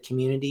more of the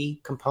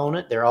community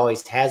component. There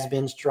always has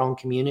been strong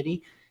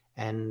community,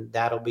 and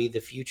that'll be the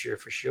future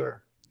for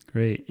sure.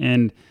 Great.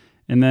 And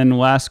then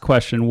last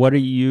question, what are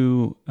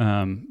you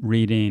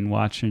reading,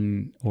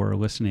 watching, or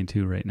listening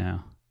to right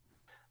now?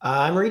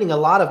 I'm reading a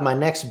lot of my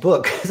next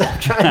book because I'm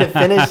trying to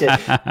finish it.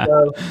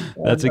 So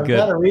That's I'm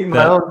kind of reading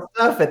my own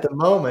stuff at the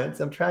moment.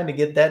 So I'm trying to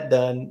get that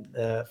done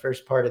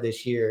first part of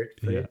this year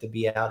for it to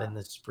be out in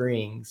the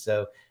spring.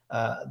 So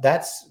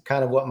that's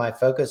kind of what my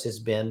focus has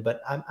been.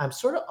 But I'm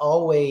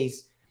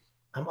always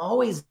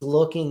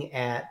looking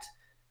at,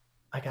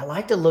 I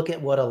like to look at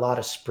what a lot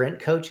of sprint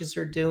coaches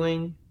are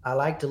doing. I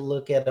like to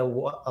look at a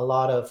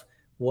lot of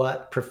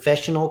what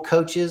professional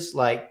coaches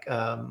like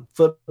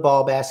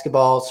football,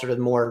 basketball, sort of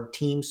more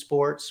team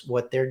sports,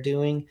 what they're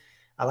doing.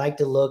 I like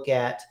to look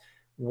at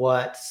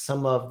what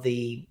some of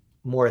the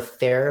more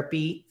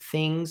therapy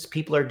things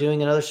people are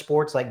doing in other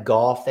sports like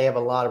golf. They have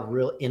a lot of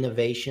real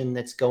innovation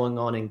that's going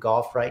on in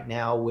golf right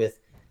now with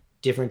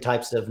different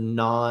types of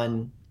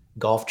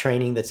non-golf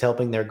training that's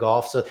helping their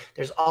golf. So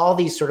there's all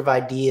these sort of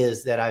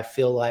ideas that I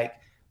feel like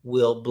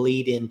will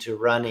bleed into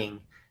running.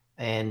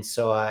 And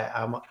so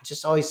I'm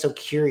just always so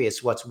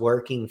curious what's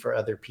working for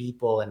other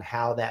people and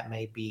how that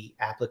may be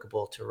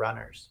applicable to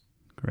runners.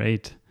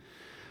 Great.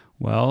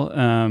 Well,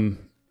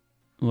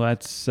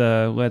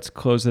 let's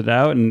close it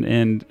out.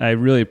 And I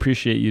really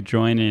appreciate you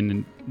joining,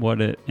 and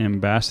what an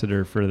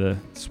ambassador for the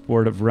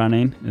sport of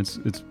running. It's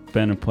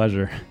been a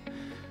pleasure.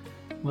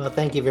 Well,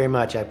 thank you very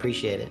much. I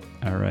appreciate it.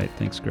 All right.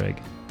 Thanks, Greg.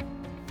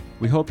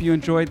 We hope you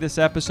enjoyed this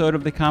episode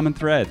of The Common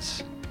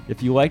Threads.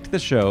 If you liked the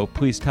show,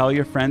 please tell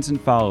your friends and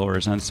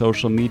followers on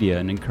social media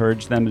and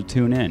encourage them to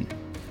tune in.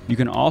 You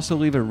can also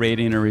leave a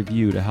rating or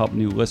review to help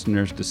new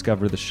listeners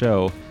discover the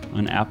show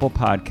on Apple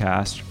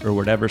Podcasts or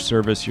whatever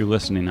service you're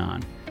listening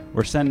on,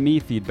 or send me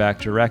feedback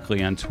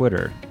directly on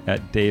Twitter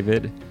at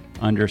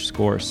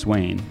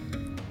David_Swain.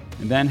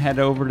 And then head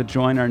over to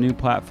join our new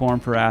platform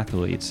for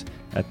athletes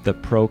at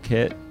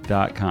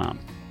theprokit.com.